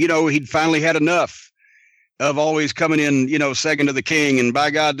was, he'd finally had enough of always coming in, second to the king, and by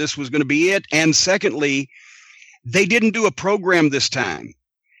God, this was going to be it. And secondly, they didn't do a program this time.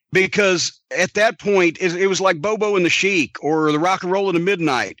 Because at that point, it was like Bobo and the Sheik or the Rock and Roll in the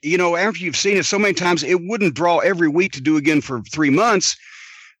Midnight. After you've seen it so many times, it wouldn't draw every week to do again for 3 months.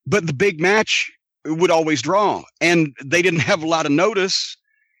 But the big match would always draw. And they didn't have a lot of notice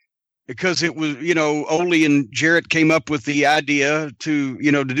because it was, Ole and Jarrett came up with the idea to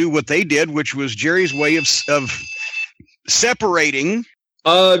do what they did, which was Jerry's way of separating.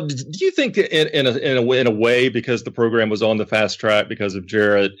 Do you think in a way, because the program was on the fast track because of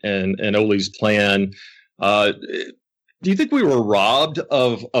Jarrett and Ole's plan, do you think we were robbed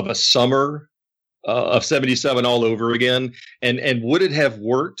of a summer of 77 all over again? And would it have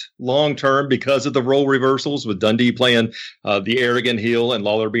worked long term because of the role reversals with Dundee playing the arrogant heel and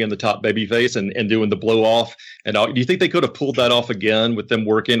Lawler being the top babyface and doing the blow off? And do you think they could have pulled that off again with them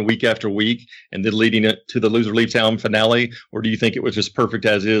working week after week and then leading it to the Loser Leave Town finale? Or do you think it was just perfect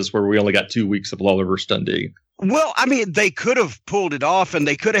as is, where we only got 2 weeks of Lawler versus Dundee? Well, I mean, they could have pulled it off, and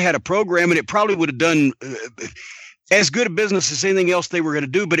they could have had a program, and it probably would have done as good a business as anything else they were going to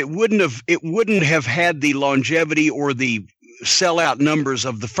do, but it wouldn't have had the longevity or the sellout numbers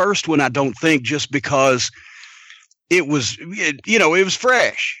of the first one, I don't think, just because it was, it was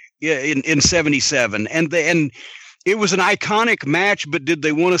fresh in 77. And it was an iconic match, but did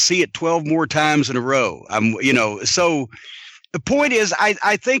they want to see it 12 more times in a row? So the point is,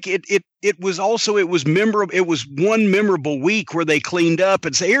 I think it was memorable. It was one memorable week where they cleaned up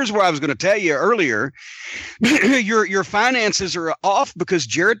and say, here's what I was going to tell you earlier. Your finances are off because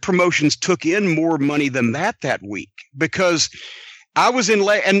Jarrett Promotions took in more money than that week, because I was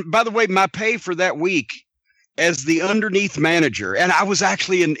and by the way, my pay for that week as the underneath manager, and I was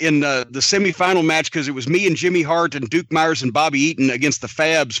actually in the semifinal match because it was me and Jimmy Hart and Duke Myers and Bobby Eaton against the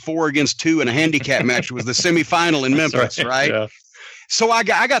Fabs 4-2 in a handicap match. It was the semifinal in Memphis, right? Yeah. So I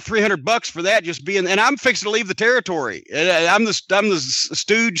got $300 for that, just being, and I'm fixing to leave the territory. I'm the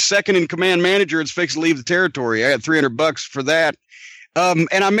stooge second in command manager. It's fixing to leave the territory. I got $300 for that. And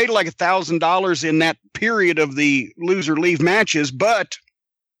I made like $1,000 in that period of the loser leave matches,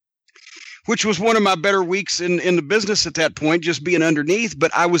 which was one of my better weeks in the business at that point, just being underneath.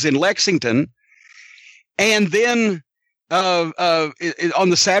 But I was in Lexington. And then on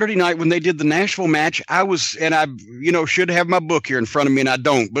the Saturday night when they did the Nashville match, I should have my book here in front of me, and I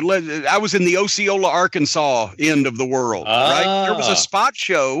don't. But I was in the Osceola, Arkansas end of the world, right? There was a spot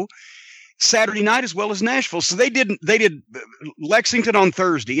show Saturday night as well as Nashville. So they did Lexington on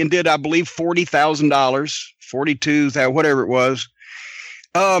Thursday and did, I believe, $40,000, $42,000, whatever it was.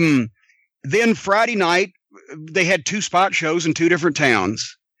 Then Friday night, they had 2 spot shows in 2 different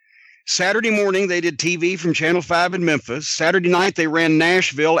towns. Saturday morning, they did TV from Channel 5 in Memphis. Saturday night, they ran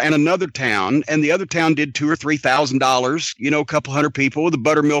Nashville and another town, and the other town did $2,000 or $3,000, a couple hundred people with a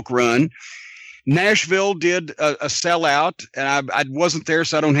buttermilk run. Nashville did a sellout, and I wasn't there,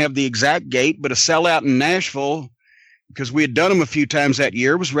 so I don't have the exact gate, but a sellout in Nashville, because we had done them a few times that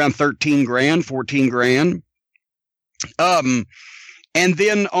year, was around $13,000, $14,000. And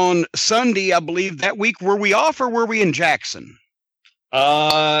then on Sunday, I believe that week, were we off or were we in Jackson?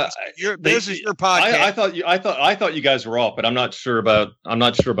 This is your podcast. I thought you guys were off, but I'm not sure about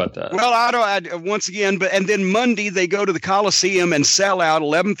that. Well, once again, and then Monday they go to the Coliseum and sell out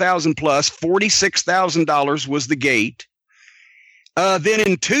 11,000 plus, $46,000 was the gate. Then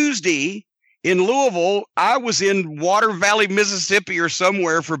in Tuesday in Louisville, I was in Water Valley, Mississippi, or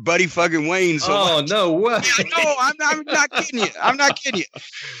somewhere for Buddy fucking Wayne. So no way! Yeah, no, I'm not kidding you. I'm not kidding you.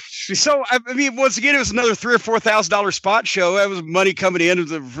 So I mean, once again, it was another $3,000 or $4,000 spot show. That was money coming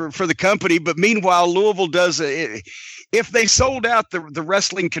in for the company. But meanwhile, Louisville does if they sold out the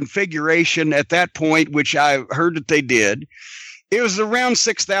wrestling configuration at that point, which I heard that they did. It was around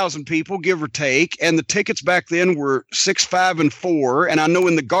 6,000 people, give or take, and the tickets back then were 6, 5, and 4. And I know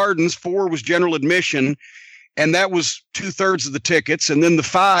in the Gardens, 4 was general admission, and that was 2/3 of the tickets. And then the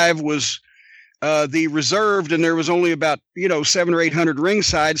 5 was the reserved, and there was only about 700 or 800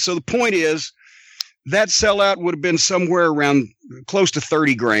 ringside. So the point is, that sellout would have been somewhere around close to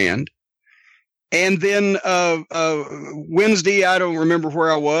 $30,000. And then Wednesday, I don't remember where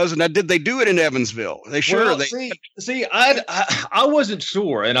I was, and they do it in Evansville? See, I wasn't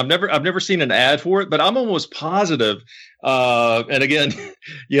sure, and I've never seen an ad for it, but I'm almost positive. And again,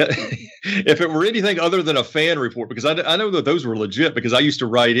 yeah, if it were anything other than a fan report, because I know that those were legit, because I used to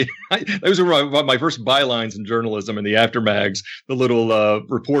write it. Those were my first bylines in journalism in the aftermags, the little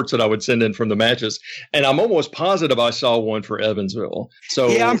reports that I would send in from the matches. And I'm almost positive I saw one for Evansville. So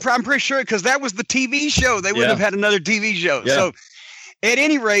yeah, I'm pretty sure, because that was the TV show. They wouldn't have had another TV show. Yeah. So at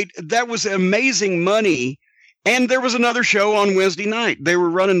any rate, that was amazing money. And there was another show on Wednesday night. They were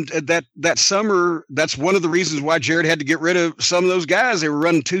running that summer. That's one of the reasons why Jared had to get rid of some of those guys. They were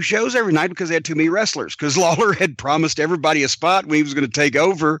running 2 shows every night because they had too many wrestlers. Because Lawler had promised everybody a spot when he was going to take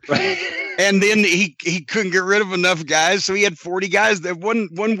over. And then he couldn't get rid of enough guys. So he had 40 guys. That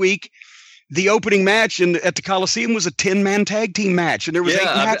one week, the opening match at the Coliseum was a 10-man tag team match. And there was 8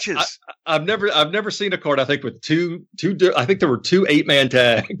 matches. I've never seen a card, I think, with two. I think there were 2 8-man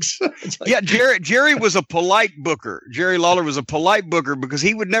tags. Jerry was a polite booker. Jerry Lawler was a polite booker because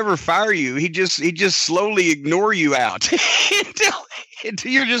he would never fire you. He just slowly ignore you out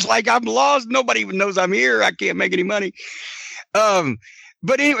until you're just like, I'm lost. Nobody even knows I'm here. I can't make any money.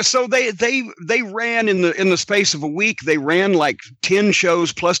 But anyway, so they ran in the space of a week. They ran like 10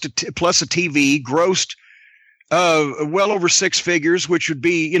 shows plus a TV, grossed well over 6 figures, which would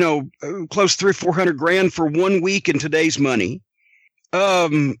be, close to $300,000-400,000 for 1 week in today's money.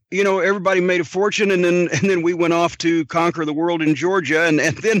 Everybody made a fortune, and then we went off to conquer the world in Georgia. And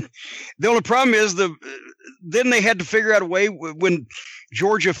then the only problem is then they had to figure out a way when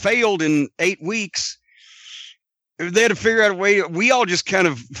Georgia failed in 8 weeks. They had to figure out a way. We all just kind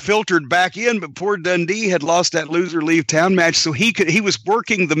of filtered back in, but poor Dundee had lost that loser leave town match. So he was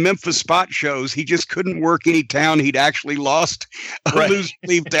working the Memphis spot shows. He just couldn't work any town he'd actually lost a loser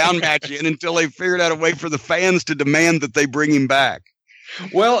leave town match in until they figured out a way for the fans to demand that they bring him back.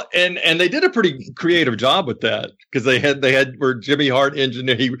 Well, and they did a pretty creative job with that, because they had where Jimmy Hart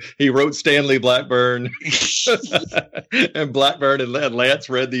engineered. He wrote Stanley Blackburn, and Blackburn and Lance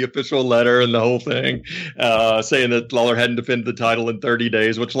read the official letter and the whole thing, saying that Lawler hadn't defended the title in 30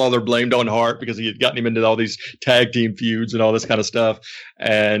 days, which Lawler blamed on Hart because he had gotten him into all these tag team feuds and all this kind of stuff.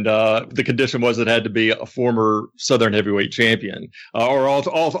 And the condition was it had to be a former Southern heavyweight champion, or all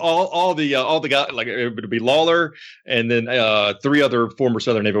the guys, like it would be Lawler and then 3 other former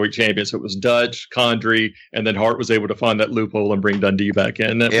Southern heavyweight champions. So it was Dutch, Condrey, and then Hart was able to find that loophole and bring Dundee back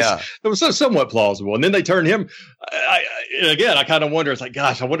in. That was somewhat plausible. And then they turned him. I kind of wonder. It's like,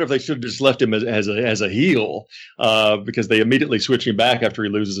 gosh, I wonder if they should have just left him as a heel, because they immediately switch him back after he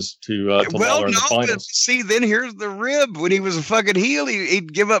loses to Lawler in the finals. See, then here's the rib. When he was a fucking heel,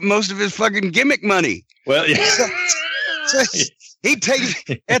 he'd give up most of his fucking gimmick money. Well, yeah. So he takes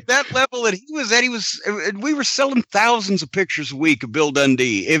at that level that he was at. We were selling thousands of pictures a week of Bill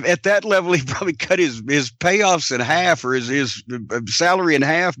Dundee. At that level, he probably cut his payoffs in half, or his salary in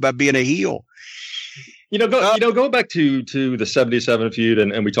half, by being a heel. Go back to the 77 feud,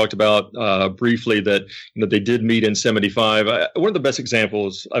 and we talked about briefly that they did meet in 75. One of the best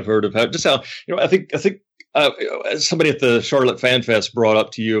examples I've heard of how I think somebody at the Charlotte Fan Fest brought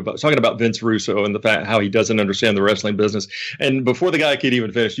up to you about talking about Vince Russo and the fact how he doesn't understand the wrestling business. And before the guy could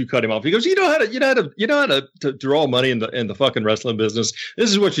even finish, you cut him off. He goes, "You know how to draw money in the fucking wrestling business. This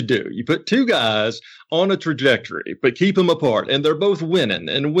is what you do. You put 2 guys on a trajectory, but keep them apart, and they're both winning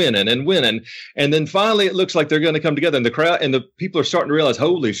and winning and winning. And then finally, it looks like they're going to come together, and the crowd and the people are starting to realize,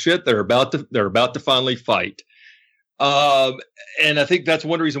 holy shit, they're about to finally fight." And I think that's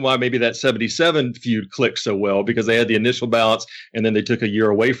one reason why maybe that 77 feud clicked so well, because they had the initial bouts and then they took a year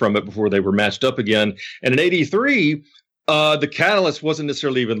away from it before they were matched up again. And in 83, the catalyst wasn't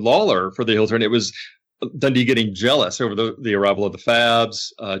necessarily even Lawler for the heel turn. It was Dundee getting jealous over the arrival of the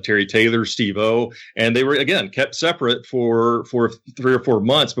Fabs, Terry Taylor, Steve-O, and they were again kept separate for 3 or 4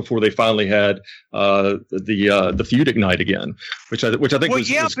 months before they finally had the feud ignite again, which I think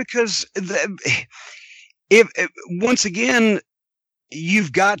was because if once again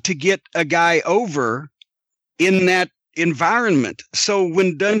you've got to get a guy over in that environment. So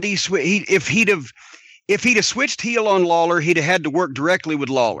when Dundee if he'd have switched heel on Lawler, he'd have had to work directly with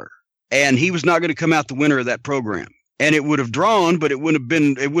Lawler, and he was not going to come out the winner of that program. And it would have drawn, but it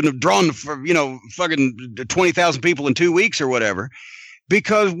wouldn't have drawn for, fucking 20,000 people in 2 weeks or whatever.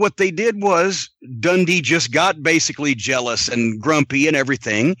 Because what they did was Dundee just got basically jealous and grumpy and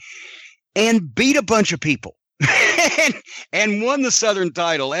everything and beat a bunch of people and won the Southern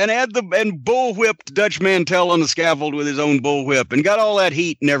title and bullwhipped Dutch Mantell on the scaffold with his own bullwhip and got all that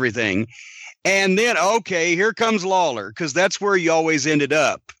heat and everything. And then, okay, here comes Lawler, because that's where you always ended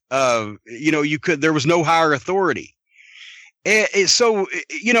up. There was no higher authority. So,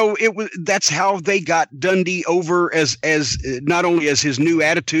 that's how they got Dundee over as not only as his new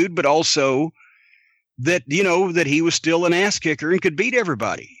attitude, but also that he was still an ass kicker and could beat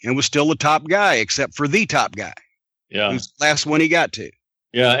everybody and was still the top guy, except for the top guy. Yeah. Who's the last one he got to.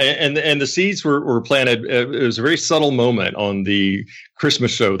 Yeah. And the seeds were planted. It was a very subtle moment on the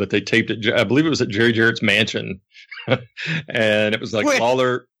Christmas show that they taped at, I believe it was at Jerry Jarrett's mansion. And it was like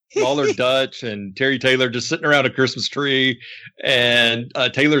Lawler, Dutch, and Terry Taylor just sitting around a Christmas tree, and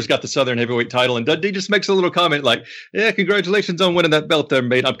Taylor's got the Southern Heavyweight title, and Dundee just makes a little comment like, "Yeah, congratulations on winning that belt there,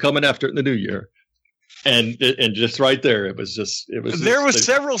 mate. I'm coming after it in the new year." And just right there, there was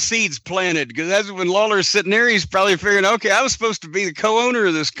several seeds planted, because that's when Lawler's sitting there, he's probably figuring, okay, I was supposed to be the co-owner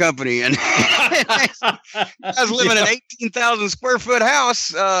of this company, and I was living in an 18,000 square foot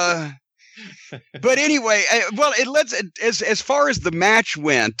house. But anyway, as far as the match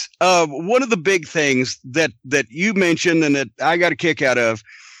went, one of the big things that you mentioned and that I got a kick out of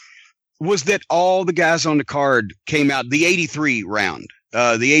was that all the guys on the card came out, the 83 round,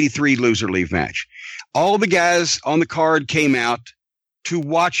 the 83 loser leave match. All the guys on the card came out to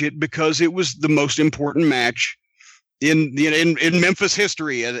watch it because it was the most important match in Memphis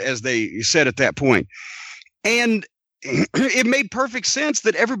history, as they said at that point. And it made perfect sense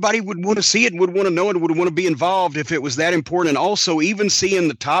that everybody would want to see it, would want to know it, would want to be involved if it was that important. And also even seeing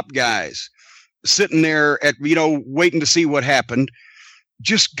the top guys sitting there at, waiting to see what happened,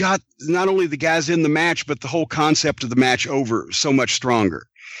 just got not only the guys in the match, but the whole concept of the match over so much stronger.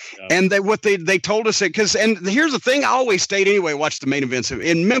 Yeah. And they told us that and here's the thing, I always stayed anyway, watch the main events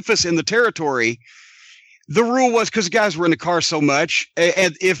in Memphis, in the territory. The rule was, because the guys were in the car so much,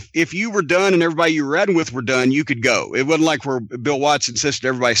 and if you were done and everybody you were riding with were done, you could go. It wasn't like where Bill Watts insisted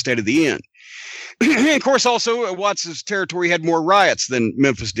everybody stay to the end. And of course, also, Watts' territory had more riots than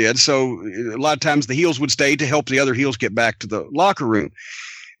Memphis did, so a lot of times the heels would stay to help the other heels get back to the locker room.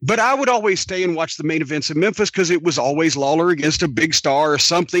 But I would always stay and watch the main events in Memphis because it was always Lawler against a big star or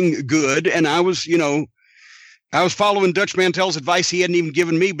something good, and I was following Dutch Mantell's advice he hadn't even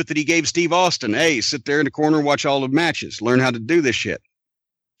given me, but that he gave Steve Austin. Hey, sit there in the corner and watch all the matches. Learn how to do this shit.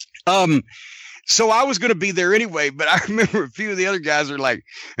 So I was going to be there anyway, but I remember a few of the other guys are like,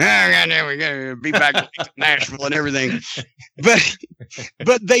 goddamn, we got to be back to Nashville and everything. But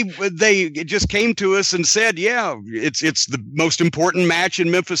they just came to us and said, yeah, it's the most important match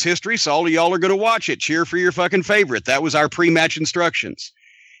in Memphis history, so all of y'all are going to watch it. Cheer for your fucking favorite. That was our pre-match instructions.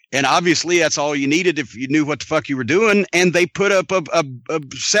 And obviously that's all you needed if you knew what the fuck you were doing. And they put up a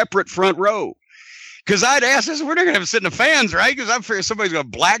separate front row. Because I'd asked us, we're not going to have to sit in the fans, right? Because I'm afraid somebody's going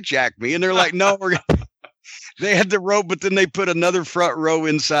to blackjack me. And they're like, no, we're going to. They had the row, but then they put another front row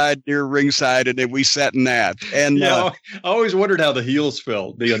inside near ringside, and then we sat in that. And I always wondered how the heels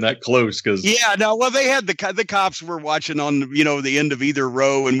felt being that close. Because they had the cops were watching on the end of either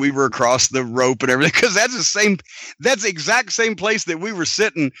row, and we were across the rope and everything. Because that's the exact same place that we were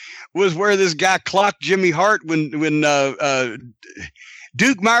sitting was where this guy clocked Jimmy Hart when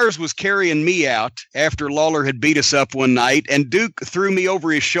Duke Myers was carrying me out after Lawler had beat us up one night, and Duke threw me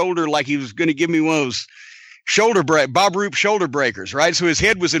over his shoulder like he was going to give me one of those Bob Roop shoulder breakers, right? So his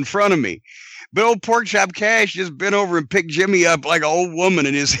head was in front of me. But old Porkchop Cash just bent over and picked Jimmy up like an old woman,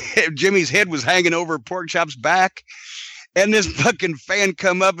 and Jimmy's head was hanging over Porkchop's back. And this fucking fan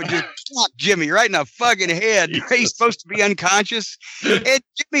come up and just clocked Jimmy right in the fucking head. He's supposed to be unconscious. And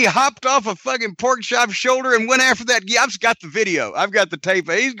Jimmy hopped off a fucking Porkchop's shoulder and went after that. Yeah, I've got the video. I've got the tape.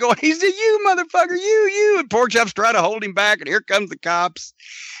 He's going, he's you, motherfucker, you. And Porkchop's trying to hold him back, and here comes the cops.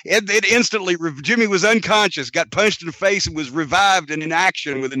 And it instantly, Jimmy was unconscious, got punched in the face, and was revived and in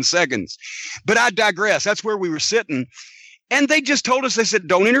action within seconds. But I digress. That's where we were sitting. And they just told us, they said,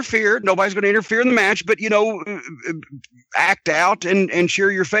 don't interfere. Nobody's going to interfere in the match, but, act out and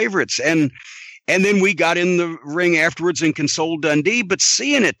cheer your favorites. And then we got in the ring afterwards and consoled Dundee, but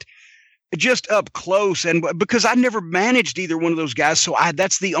seeing it just up close, and because I never managed either one of those guys, so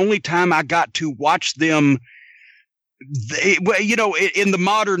that's the only time I got to watch them, in the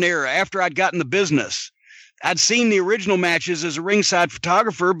modern era after I'd gotten the business. I'd seen the original matches as a ringside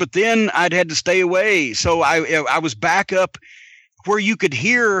photographer, but then I'd had to stay away. So I was back up where you could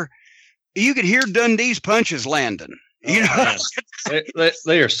hear Dundee's punches landing. You know,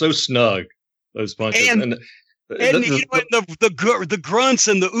 they are so snug, those punches. And the grunts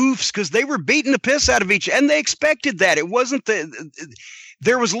and the oofs, because they were beating the piss out of each, and they expected that. It wasn't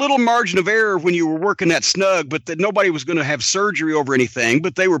there was little margin of error when you were working that snug, but that nobody was going to have surgery over anything.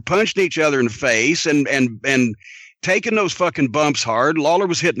 But they were punching each other in the face and taking those fucking bumps hard. Lawler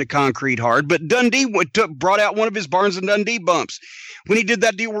was hitting the concrete hard, but Dundee brought out one of his Barnes and Dundee bumps when he did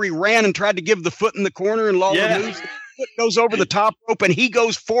that deal where he ran and tried to give the foot in the corner, and Lawler moves. Foot goes over the top rope and he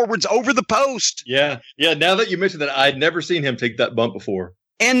goes forwards over the post. Yeah. Now that you mentioned that, I'd never seen him take that bump before.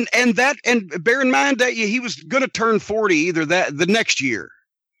 And bear in mind that he was going to turn 40 either the next year.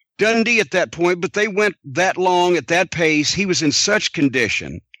 Dundee at that point, but they went that long at that pace. He was in such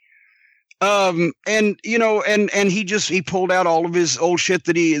condition. And he pulled out all of his old shit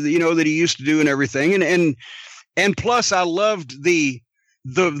that he used to do and everything. And plus I loved the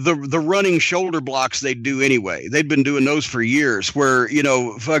running shoulder blocks they'd do anyway. They'd been doing those for years where,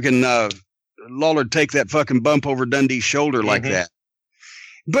 fucking Lawler'd take that fucking bump over Dundee's shoulder like that.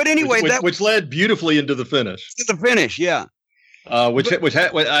 But anyway, which led beautifully into the finish. Yeah. Which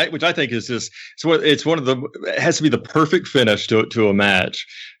I think is just it has to be the perfect finish to a match,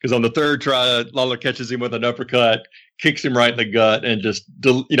 because on the third try Lawler catches him with an uppercut, kicks him right in the gut, and just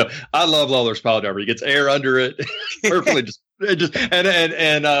I love Lawler's pile driver. He gets air under it perfectly.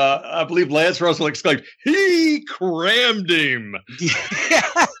 And I believe Lance Russell exclaimed, "He crammed him."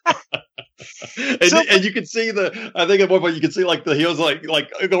 And you can see I think at one point you can see like the heels like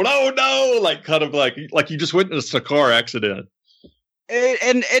going, "Oh no," like kind of like you just witnessed a car accident.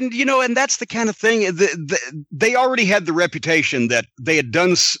 And that's the kind of thing they already had the reputation that they had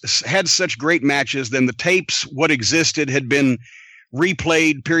such great matches. Then the tapes, what existed, had been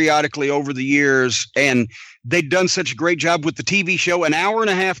replayed periodically over the years, and they'd done such a great job with the TV show, an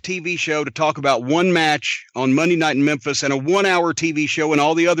hour-and-a-half TV show to talk about one match on Monday night in Memphis, and a 1-hour TV show in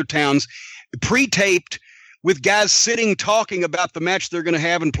all the other towns, pre-taped with guys sitting talking about the match they're going to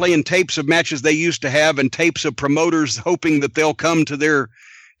have and playing tapes of matches they used to have and tapes of promoters hoping that they'll come to their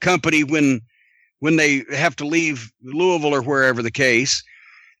company when they have to leave Louisville or wherever the case.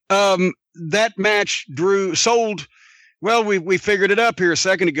 That match sold. Well, we figured it up here a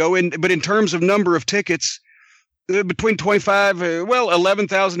second ago, but in terms of number of tickets, between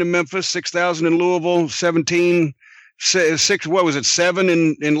 11,000 in Memphis, 6,000 in Louisville, 7 in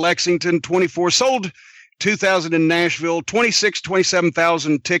Lexington, 24 sold, 2,000 in Nashville,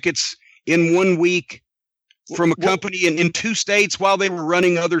 27,000 tickets in 1 week from a company in 2 states while they were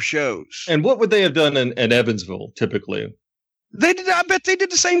running other shows. And what would they have done in Evansville typically? They did. I bet they did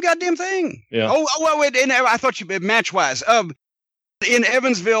the same goddamn thing. Yeah. Oh, wait. And I thought you meant match-wise. In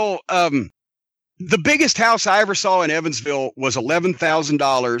Evansville, the biggest house I ever saw in Evansville was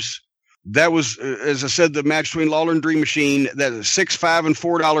 $11,000. That was, as I said, the match between Lawler and Dream Machine. That $6, $5, and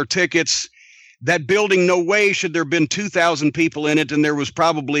 $4 tickets. That building, no way should there have been 2,000 people in it, and there was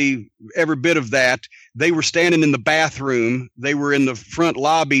probably every bit of that. They were standing in the bathroom. They were in the front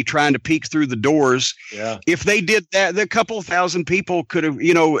lobby trying to peek through the doors. Yeah. If they did that, a couple thousand people could have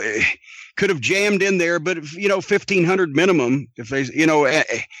jammed in there, but 1,500 minimum. If they,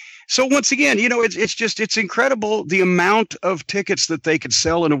 so once again, it's incredible the amount of tickets that they could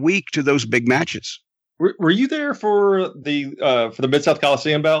sell in a week to those big matches. Were you there for the Mid-South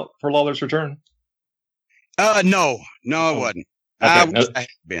Coliseum bout for Lawler's return? No, I wasn't. I wish I had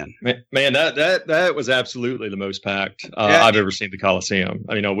been. Man, that was absolutely the most packed I've ever seen the Coliseum.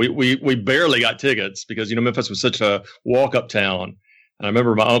 I mean, we barely got tickets because Memphis was such a walk-up town. And I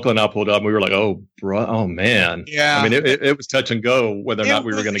remember my uncle and I pulled up and we were like, oh man. Yeah. I mean, it was touch and go whether or not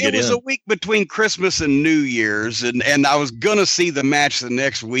we were going to get in. It was a week between Christmas and New Year's, and I was going to see the match the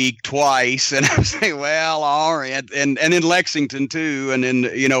next week twice. And I was like, well, all right. And in Lexington too. And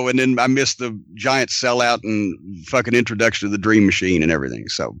then I missed the giant sellout and fucking introduction to the Dream Machine and everything.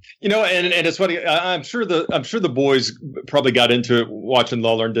 So, and it's funny. I'm sure the boys probably got into it watching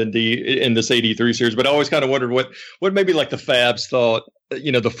Lawler and Dundee in this 83 series, but I always kind of wondered what maybe like the Fabs thought,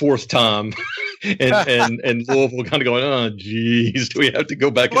 the fourth time and Louisville kind of going, oh, geez, do we have to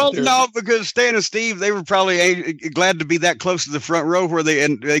go back? Well, no, because Stan and Steve, they were probably glad to be that close to the front row where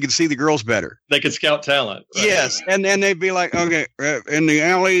they could see the girls better. They could scout talent. Right? Yes. And then they'd be like, okay, in the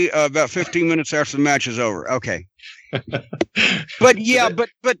alley about 15 minutes after the match is over. Okay. But yeah, but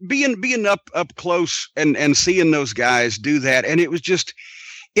being up close and seeing those guys do that. And it was just,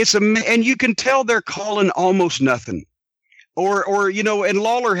 and you can tell they're calling almost nothing. Or and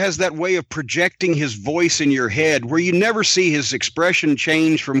Lawler has that way of projecting his voice in your head where you never see his expression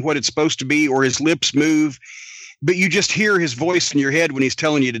change from what it's supposed to be or his lips move, but you just hear his voice in your head when he's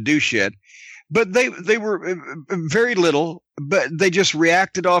telling you to do shit. But they were very little, but they just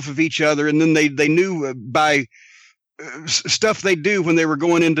reacted off of each other, and then they knew by stuff they do when they were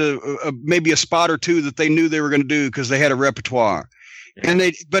going into maybe a spot or two that they knew they were going to do because they had a repertoire.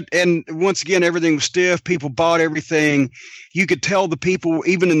 And once again, everything was stiff. People bought everything. You could tell the people,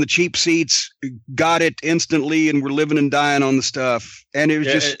 even in the cheap seats, got it instantly and were living and dying on the stuff. And it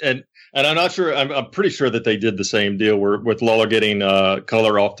was and I'm not sure. I'm pretty sure that they did the same deal with Lawler getting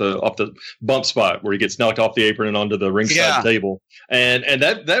color off the bump spot where he gets knocked off the apron and onto the ringside table. And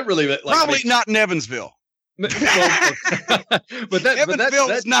that really probably not in Evansville. But Evansville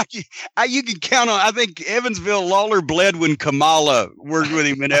is not. You can count on. I think Evansville, Lawler bled when Kamala worked with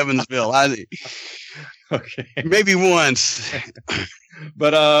him in Evansville. Okay, maybe once.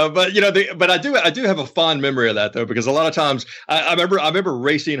 But I do have a fond memory of that though, because a lot of times I remember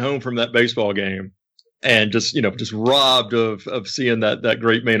racing home from that baseball game and just robbed of seeing that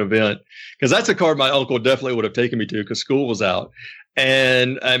great main event, because that's a card my uncle definitely would have taken me to because school was out.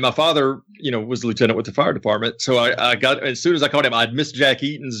 And my father, was the lieutenant with the fire department. So I got, as soon as I called him, I'd missed Jack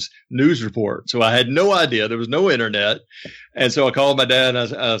Eaton's news report. So I had no idea. There was no internet. And so I called my dad and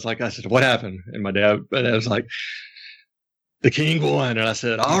I said, what happened? And my dad, I was like, the King won. And I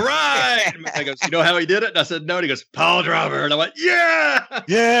said, all right. And he goes, you know how he did it? And I said, no. And he goes, pile driver. And I went, yeah.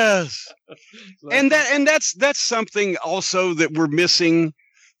 Yes. And that's something also that we're missing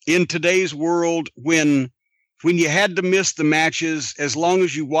in today's world when you had to miss the matches as long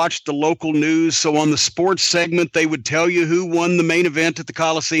as you watched the local news. So on the sports segment, they would tell you who won the main event at the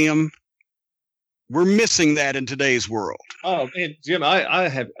Coliseum. We're missing that in today's world. Oh, and Jim,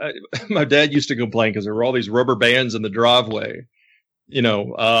 my dad used to complain because there were all these rubber bands in the driveway,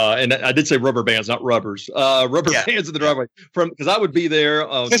 and I did say rubber bands, not rubbers, bands in the driveway because I would be there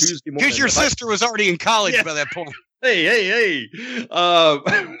on Tuesday morning. Because your sister was already in college by that point. Hey.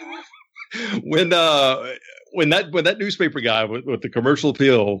 When that newspaper guy with the commercial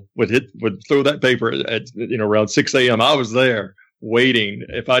appeal would throw that paper at around 6 a.m., I was there waiting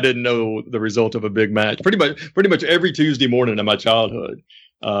if I didn't know the result of a big match. Pretty much every Tuesday morning in my childhood,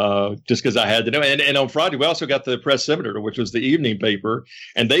 just because I had to know. And on Friday, we also got the Press Senator, which was the evening paper,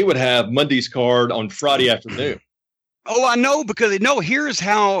 and they would have Monday's card on Friday afternoon. Oh, I know, because here's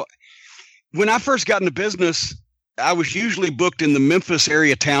how. When I first got into business, I was usually booked in the Memphis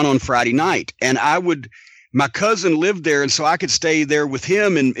area town on Friday night, and my cousin lived there, and so I could stay there with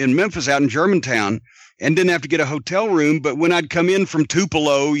him in Memphis out in Germantown and didn't have to get a hotel room. But when I'd come in from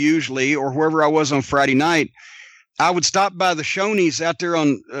Tupelo usually or wherever I was on Friday night, I would stop by the Shoney's out there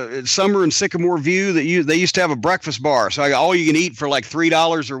on Summer and Sycamore View. They used to have a breakfast bar, so I got all you can eat for like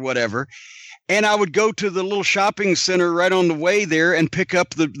 $3 or whatever. And I would go to the little shopping center right on the way there and pick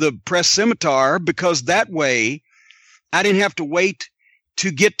up the Press Scimitar, because that way I didn't have to wait to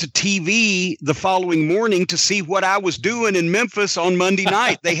get to TV the following morning to see what I was doing in Memphis on Monday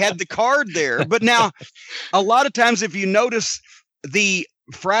night. They had the card there. But now, a lot of times, if you notice, the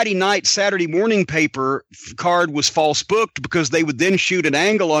Friday night, Saturday morning paper card was false booked because they would then shoot an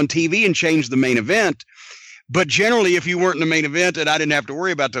angle on TV and change the main event. But generally, if you weren't in the main event, and I didn't have to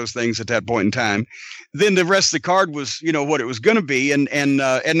worry about those things at that point in time, then the rest of the card was, what it was going to be. And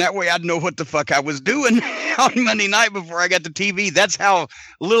that way I'd know what the fuck I was doing on Monday night before I got to TV. That's how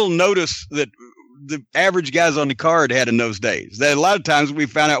little notice that the average guys on the card had in those days. That a lot of times we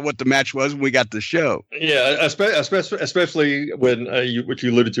found out what the match was when we got to the show. Yeah, especially when, which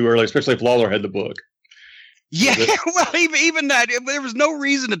you alluded to earlier, especially if Lawler had the book. Yeah, well, even that, there was no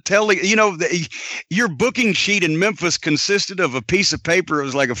reason to tell your booking sheet in Memphis consisted of a piece of paper. It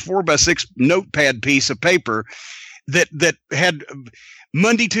was like a 4x6 notepad piece of paper that had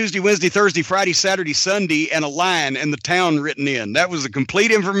Monday, Tuesday, Wednesday, Thursday, Friday, Saturday, Sunday, and a line and the town written in. That was the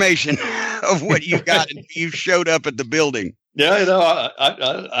complete information of what you got and you showed up at the building. Yeah,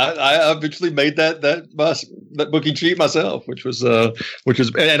 I eventually made that booking sheet myself, which was,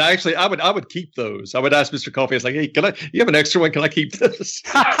 and I would keep those. I would ask Mr. Coffey, I was like, hey, you have an extra one? Can I keep this?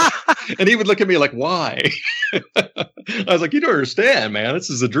 And he would look at me like, why? I was like, you don't understand, man. This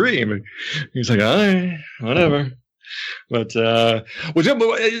is a dream. He's like, all right, whatever. But so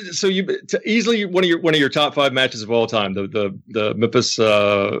easily one of your top 5 matches of all time, the Memphis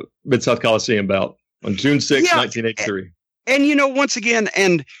Mid-South Coliseum bout on June 6, 1983. And, once again,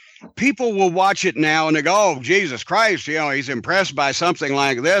 and people will watch it now and they go, oh, Jesus Christ, he's impressed by something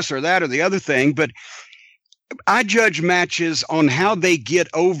like this or that or the other thing. But I judge matches on how they get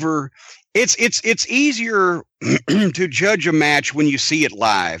over. It's easier to judge a match when you see it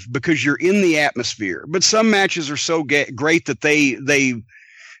live because you're in the atmosphere. But some matches are so great that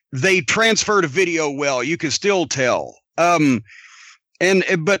they transfer to video well. You can still tell.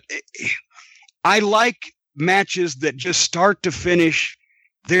 But I like matches that just start to finish.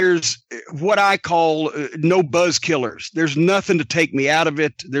 There's what I call no buzz killers. There's nothing to take me out of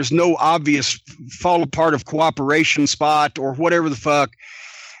it. There's no obvious fall apart of cooperation spot or whatever the fuck.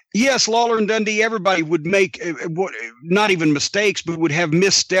 Yes, Lawler and Dundee, everybody would make not even mistakes, but would have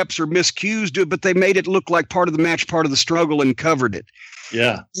missteps or miscues to it, but they made it look like part of the match, part of the struggle, and covered it.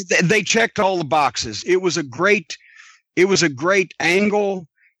 Yeah. They checked all the boxes. It was a great angle.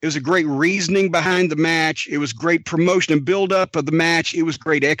 It was a great reasoning behind the match. It was great promotion and build-up of the match. It was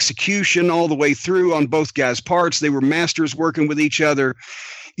great execution all the way through on both guys' parts. They were masters working with each other.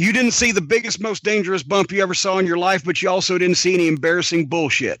 You didn't see the biggest, most dangerous bump you ever saw in your life, but you also didn't see any embarrassing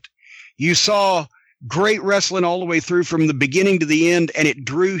bullshit. You saw great wrestling all the way through from the beginning to the end, and it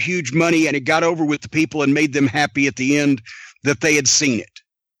drew huge money, and it got over with the people and made them happy at the end that they had seen it.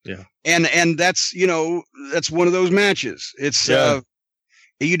 Yeah. And that's, that's one of those matches. It's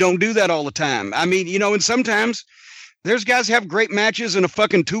you don't do that all the time. I mean, and sometimes there's guys who have great matches in a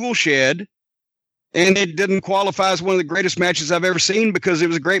fucking tool shed, and it didn't qualify as one of the greatest matches I've ever seen because it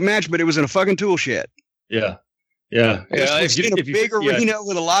was a great match, but it was in a fucking tool shed. Yeah. Yeah. It was in a big arena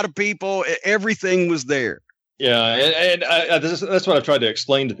with a lot of people. Everything was there. Yeah, and that's what I've tried to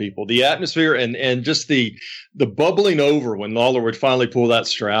explain to people: the atmosphere and just the bubbling over when Lawler would finally pull that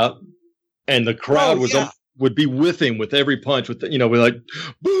strap, and the crowd would be with him with every punch. With we're like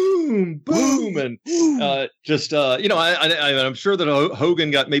boom, boom, and I'm sure that Hogan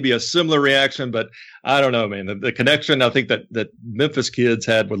got maybe a similar reaction, but I don't know, man. The connection I think that Memphis kids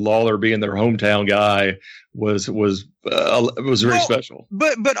had with Lawler being their hometown guy was very special.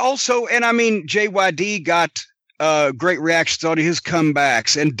 But also, and I mean, JYD got great reactions on his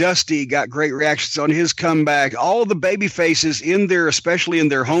comebacks, and Dusty got great reactions on his comeback. All the baby faces especially in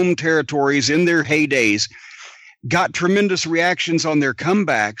their home territories, in their heydays, got tremendous reactions on their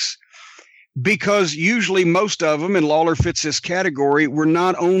comebacks because usually most of them, and Lawler fits this category, were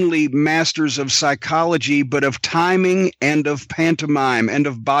not only masters of psychology, but of timing and of pantomime and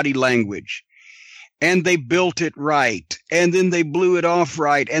of body language. And they built it right. And then they blew it off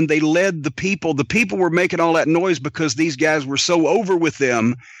right. And they led the people. The people were making all that noise because these guys were so over with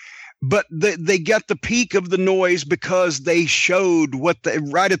them. But they got the peak of the noise because they showed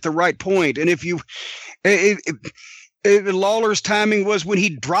right at the right point. And Lawler's timing was when he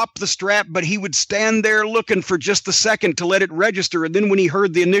dropped the strap, but he would stand there looking for just the second to let it register. And then when he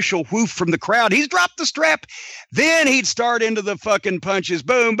heard the initial whoof from the crowd, he's dropped the strap. Then he'd start into the fucking punches.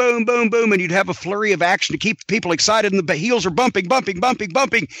 Boom, boom, boom, boom. And you'd have a flurry of action to keep people excited. And the heels are bumping, bumping, bumping,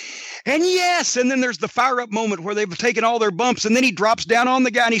 bumping. And yes. And then there's the fire up moment where they've taken all their bumps. And then he drops down on the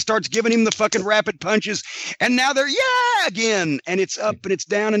guy and he starts giving him the fucking rapid punches. And now they're again. And it's up and it's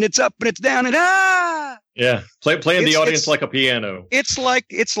down and it's up and it's down and Yeah, playing the audience like a piano. It's like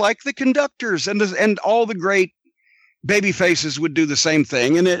the conductors and all the great baby faces would do the same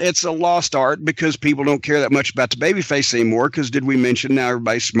thing, and it's a lost art because people don't care that much about the baby face anymore. Because did we mention now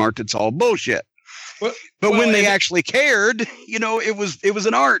everybody's smart? It's all bullshit. But when they actually cared, it was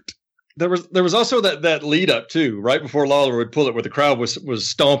an art. There was also that lead up too, right before Lawler would pull it, where the crowd was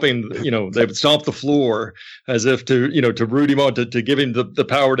stomping. They would stomp the floor as if to root him on, to give him the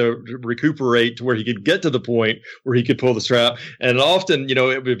power to recuperate to where he could get to the point where he could pull the strap. And often,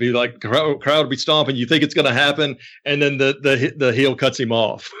 it would be like crowd would be stomping. You think it's going to happen, and then the heel cuts him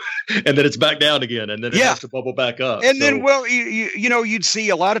off, and then it's back down again, and then it has to bubble back up. And then, you'd see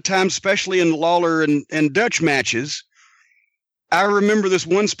a lot of times, especially in Lawler and Dutch matches. I remember this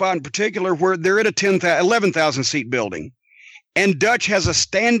one spot in particular where they're at a 11,000 seat building, and Dutch has a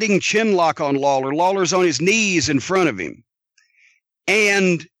standing chin lock on Lawler. Lawler's on his knees in front of him,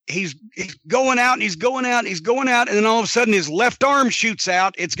 and he's going out and he's going out and he's going out, and then all of a sudden his left arm shoots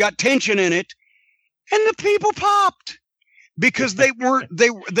out. It's got tension in it, and the people popped because they were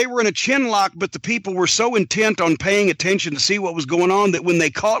in a chin lock, but the people were so intent on paying attention to see what was going on that when they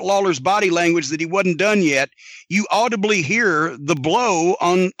caught Lawler's body language that he wasn't done yet, you audibly hear the blow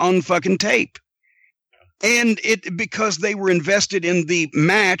on fucking tape. And because they were invested in the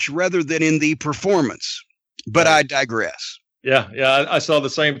match rather than in the performance. But I digress. Yeah, I saw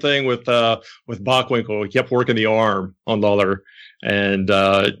the same thing with Bockwinkel. He kept working the arm on Lawler, and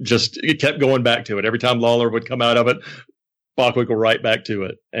it kept going back to it. Every time Lawler would come out of it, Bockwinkel right back to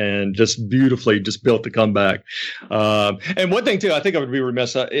it, and just beautifully just built the comeback. And one thing too, I think I would be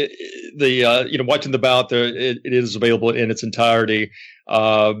remiss, watching the bout, it is available in its entirety.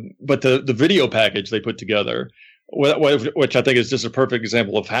 But the video package they put together, which I think is just a perfect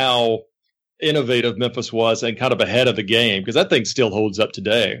example of how innovative Memphis was and kind of ahead of the game, because that thing still holds up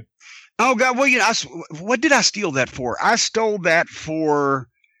today. Oh God! Well, what did I steal that for? I stole that for,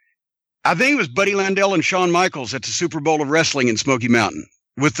 I think it was Buddy Landell and Shawn Michaels at the Super Bowl of Wrestling in Smoky Mountain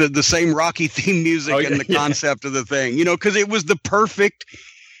with the same Rocky theme music and the concept of the thing, because it was the perfect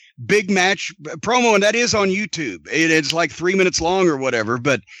big match promo, and that is on YouTube. It's like 3 minutes long or whatever,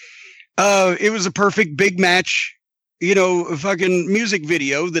 but it was a perfect big match, fucking music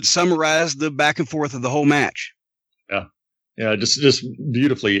video that summarized the back and forth of the whole match. Yeah. Yeah, just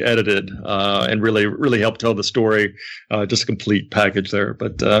beautifully edited, and really, really helped tell the story. Just a complete package there.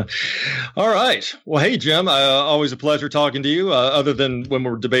 But all right. Well, hey, Jim, always a pleasure talking to you, other than when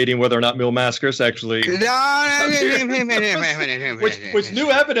we're debating whether or not Mil Mascaris actually. which new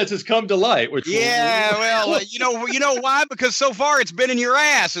evidence has come to light. Well, you know why? Because so far it's been in your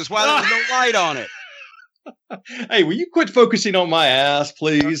ass. Is why there's no light on it. Hey, will you quit focusing on my ass,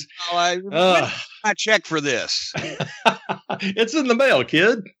 please? I check for this. It's in the mail,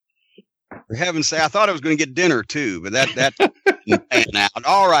 kid. For heaven's sake, I thought I was going to get dinner too, but that didn't pan out.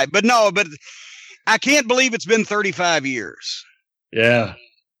 All right, but I can't believe it's been 35 years. Yeah,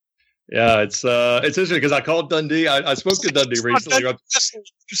 it's interesting because I called Dundee. I spoke to Dundee recently. 2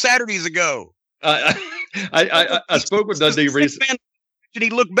 Saturdays ago. I spoke with Dundee recently. Did he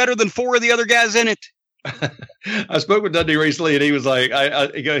look better than 4 of the other guys in it? I spoke with Dundee recently, and he was like,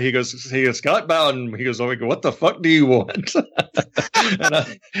 he goes, Scott Bowden. He goes, what the fuck do you want?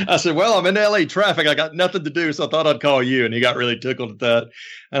 And I said, well, I'm in LA traffic. I got nothing to do, so I thought I'd call you. And he got really tickled at that.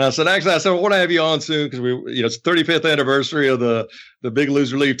 And I said, actually, I want to have you on soon because it's 35th anniversary of the Big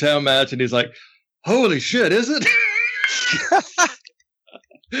Loser Leave Town match. And he's like, holy shit, is it?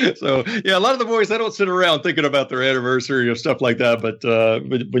 So yeah, a lot of the boys, they don't sit around thinking about their anniversary or stuff like that. But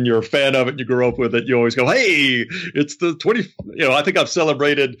when you're a fan of it and you grow up with it, you always go, "Hey, it's the 20." I think I've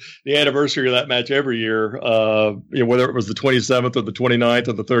celebrated the anniversary of that match every year. Whether it was the 27th or the 29th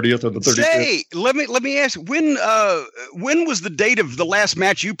or the 30th or the 35th. Say, let me ask, when was the date of the last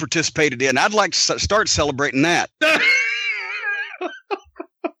match you participated in? I'd like to start celebrating that.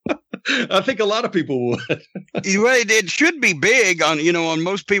 I think a lot of people would. It should be big on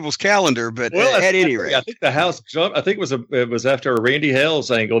most people's calendar, but at any rate, I think the house jumped. I think it was after a Randy Hales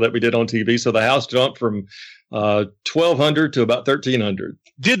angle that we did on TV. So the house jumped from 1,200 to about 1,300.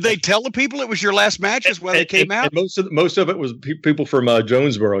 Did they tell the people it was your last match as well? It came out. And most of it was people from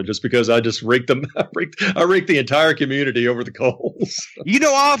Jonesboro, just because I just raked them. I raked the entire community over the coals. I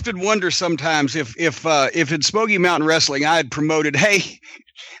often wonder sometimes if in Smoky Mountain Wrestling I had promoted, hey,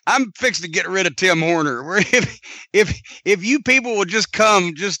 I'm fixing to get rid of Tim Horner. Where if you people would just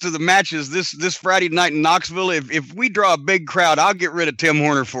come just to the matches this Friday night in Knoxville, if we draw a big crowd, I'll get rid of Tim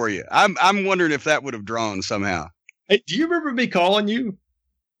Horner for you. I'm wondering if that would have drawn somehow. Hey, do you remember me calling you?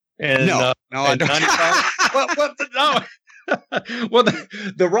 And, no, I don't. Well,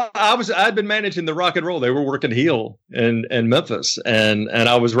 I'd been managing the Rock and Roll. They were working heel in Memphis, and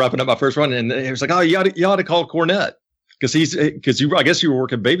I was wrapping up my first run, and he was like, "Oh, you ought to call Cornette." Because I guess you were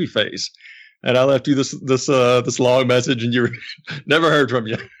working babyface, and I left you this long message, and you never heard from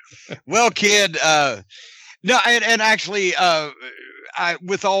you. Well, kid, no, and actually,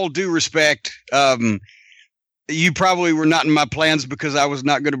 with all due respect, you probably were not in my plans because I was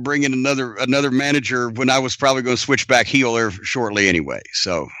not going to bring in another manager when I was probably going to switch back heel there shortly anyway.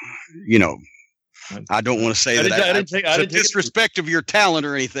 So, I don't want to say that I didn't disrespect of your talent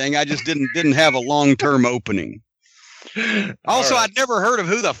or anything. I just didn't have a long-term opening. Also, right. I'd never heard of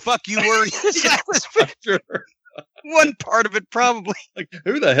who the fuck you were. That was sure. One part of it, probably. Like,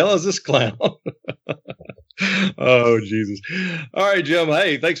 who the hell is this clown? Oh, Jesus. All right, Jim.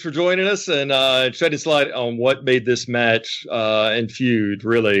 Hey, thanks for joining us and shedding light on what made this match and feud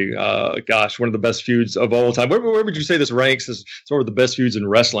really, one of the best feuds of all time. Where would you say this ranks as sort of the best feuds in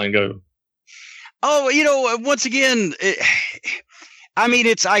wrestling go? Oh, once again,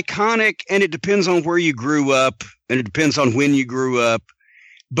 it's iconic, and it depends on where you grew up. And it depends on when you grew up.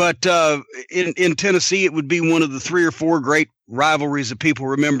 But in Tennessee, it would be one of the 3 or 4 great rivalries that people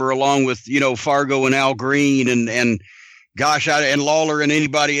remember, along with, Fargo and Al Green and Lawler and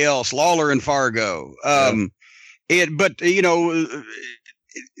anybody else, Lawler and Fargo.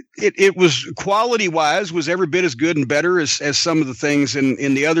 It was quality-wise was every bit as good and better as some of the things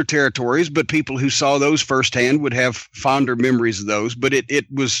in the other territories. But people who saw those firsthand would have fonder memories of those. But it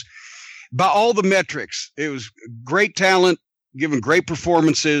was, by all the metrics, it was great talent, giving great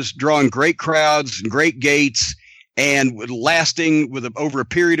performances, drawing great crowds and great gates, and lasting over a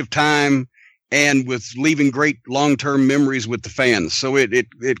period of time, and with leaving great long-term memories with the fans. So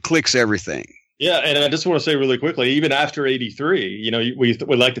it clicks everything. Yeah, and I just want to say really quickly, even after 83, you know, we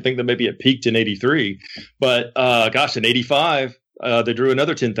like to think that maybe it peaked in 83, but gosh, in 85, they drew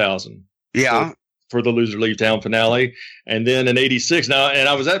another 10,000. Yeah. For the Loser Leave Town finale. And then in 86 now, and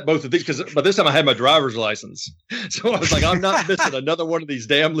I was at both of these because by this time I had my driver's license. So I was like, I'm not missing another one of these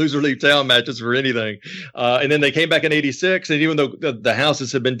damn Loser Leave Town matches for anything. And then they came back in 86. And even though the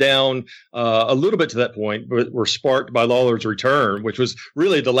houses had been down a little bit to that point, but were sparked by Lawler's return, which was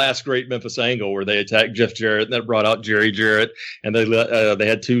really the last great Memphis angle where they attacked Jeff Jarrett and that brought out Jerry Jarrett. And they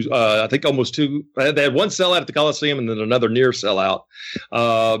had two, I think almost two, they had one sellout at the Coliseum and then another near sellout.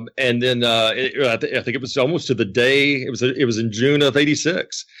 And then I think it was almost to the day. It was in June of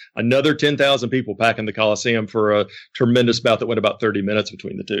 86. Another 10,000 people packing the Coliseum for a tremendous bout that went about 30 minutes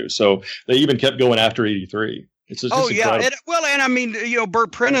between the two. So they even kept going after 83. It's just incredible. And I mean, you know,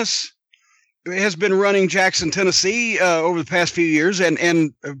 Burt Prentice has been running Jackson, Tennessee over the past few years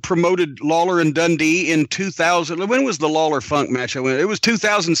and promoted Lawler and Dundee in 2000. When was the Lawler Funk match I went? It was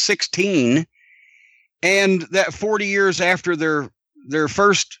 2016. And that 40 years after their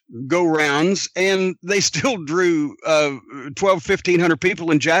first go rounds, and they still drew 1,500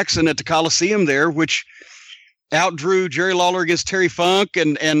 people in Jackson at the Coliseum there, which outdrew Jerry Lawler against Terry Funk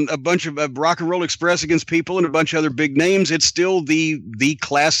and a bunch of Rock and Roll Express against people and a bunch of other big names. It's still the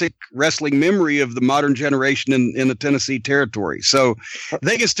classic wrestling memory of the modern generation in the Tennessee territory. So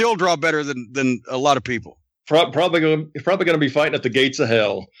they can still draw better than a lot of people. Probably going to be fighting at the gates of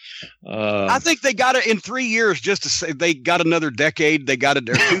hell. I think they got it in 3 years. Just to say they got another decade. They got it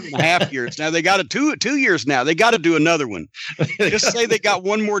 2.5 years now. They got it 2 years now. They got to do another one. Just say they got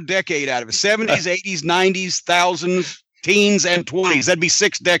one more decade out of it. 70s, 80s, 90s, thousands, teens, and 20s. That'd be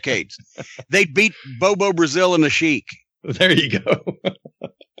 6 decades. They'd beat Bobo Brazil and the Sheik. There you go.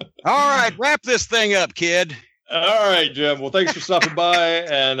 All right, wrap this thing up, kid. All right, Jim. Well, thanks for stopping by,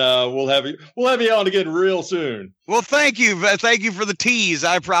 and we'll have you on again real soon. Well, thank you. Thank you for the tease.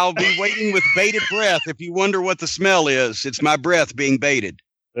 I'll be waiting with bated breath. If you wonder what the smell is, it's my breath being baited.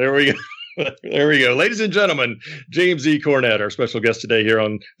 There we go. There we go. Ladies and gentlemen, James E. Cornette, our special guest today here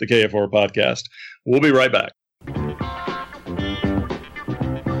on the KFR podcast. We'll be right back.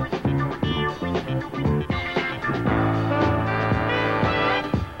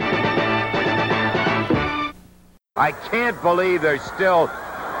 I can't believe they're still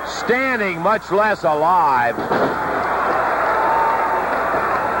standing, much less alive.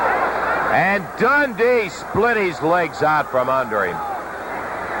 And Dundee split his legs out from under him.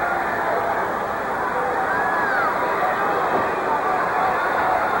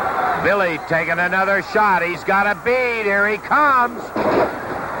 Billy taking another shot. He's got a bead. Here he comes.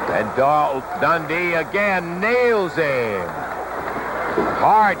 And Dundee again nails him.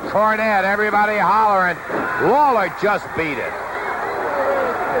 Hard Cornette, everybody hollering. Lawler just beat it.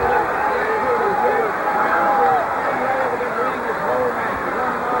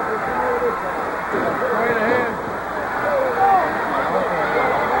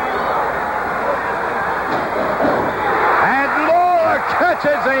 And Lawler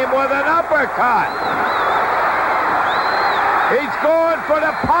catches him with an uppercut. He's going for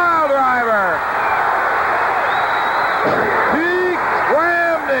the pile driver.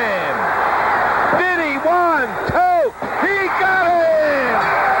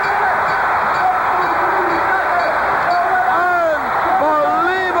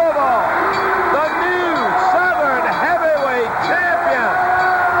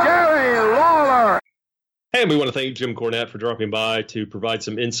 And we want to thank Jim Cornette for dropping by to provide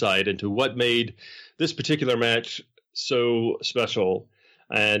some insight into what made this particular match so special.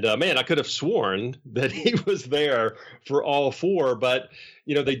 And man, I could have sworn that he was there for all four, but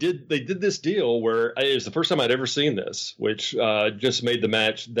you know, they did this deal where it was the first time I'd ever seen this, which just made the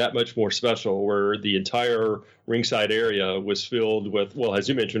match that much more special, where the entire ringside area was filled with, well, as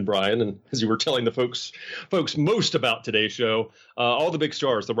you mentioned, Brian, and as you were telling the folks most about today's show, all the big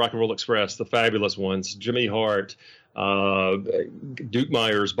stars, the Rock and Roll Express, the fabulous ones, Jimmy Hart, Duke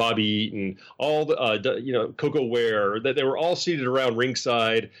Myers, Bobby Eaton, all the Coco Ware, that they were all seated around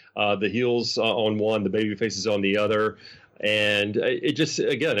ringside, the heels on one, the baby faces on the other. And it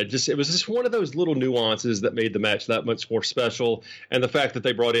was just one of those little nuances that made the match that much more special. And the fact that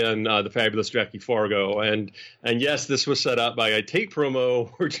they brought in the fabulous Jackie Fargo. And yes, this was set up by a tape promo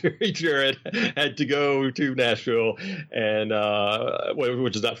where Jerry Jarrett had to go to Nashville, and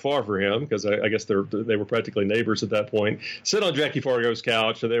which is not far for him, because I guess they were practically neighbors at that point, sit on Jackie Fargo's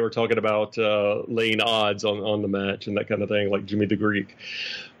couch, and they were talking about laying odds on the match and that kind of thing, like Jimmy the Greek.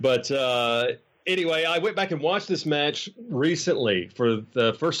 But anyway, I went back and watched this match recently for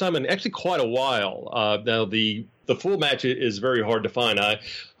the first time in actually quite a while. Now, the full match is very hard to find. I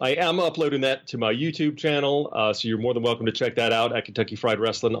am uploading that to my YouTube channel, so you're more than welcome to check that out at Kentucky Fried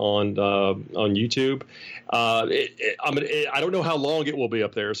Wrestling on YouTube. I don't know how long it will be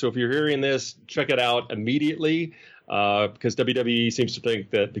up there, so if you're hearing this, check it out immediately, because WWE seems to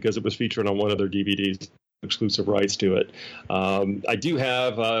think that because it was featured on one of their DVDs, exclusive rights to it. I do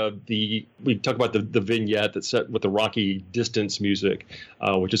have we talk about the vignette that's set with the Rocky Distance music,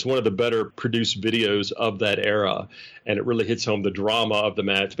 which is one of the better produced videos of that era, and it really hits home the drama of the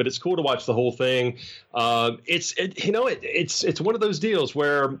match. But it's cool to watch the whole thing. It's one of those deals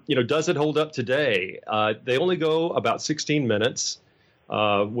where, does it hold up today? They only go about 16 minutes,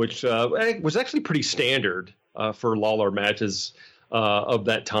 which was actually pretty standard for Lawler matches of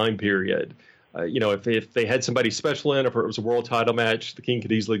that time period. If they had somebody special in, if it was a world title match, the King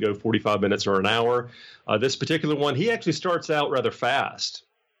could easily go 45 minutes or an hour. This particular one, he actually starts out rather fast,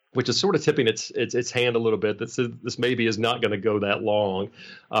 which is sort of tipping its hand a little bit. This maybe is not going to go that long,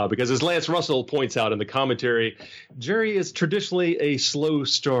 because as Lance Russell points out in the commentary, Jerry is traditionally a slow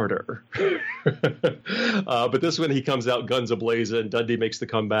starter. But this one, he comes out guns a-blazing. Dundee makes the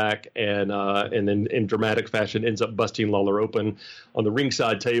comeback, and then in dramatic fashion ends up busting Lawler open on the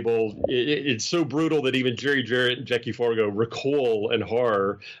ringside table. It's so brutal that even Jerry Jarrett and Jackie Fargo recoil in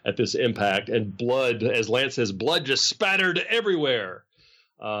horror at this impact, and blood, as Lance says, blood just spattered everywhere.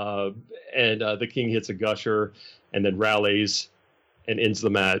 And the King hits a gusher and then rallies and ends the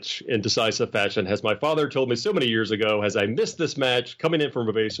match in decisive fashion. As my father told me so many years ago, as I missed this match coming in from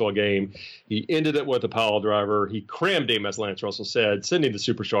a baseball game, he ended it with a pile driver. He crammed him, as Lance Russell said, sending the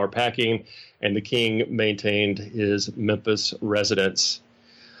superstar packing, and the King maintained his Memphis residence.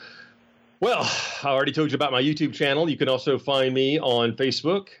 Well, I already told you about my YouTube channel. You can also find me on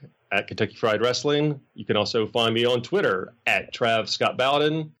Facebook at Kentucky Fried Wrestling. You can also find me on Twitter at Trav Scott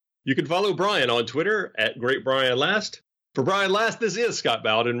Bowden. You can follow Brian on Twitter at Great Brian Last. For Brian Last, this is Scott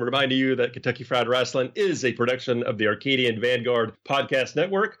Bowden, reminding you that Kentucky Fried Wrestling is a production of the Arcadian Vanguard Podcast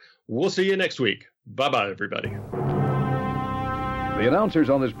Network. We'll see you next week. Bye-bye, everybody. The announcers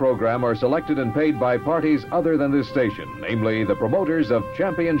on this program are selected and paid by parties other than this station, namely the promoters of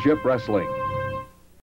Championship Wrestling.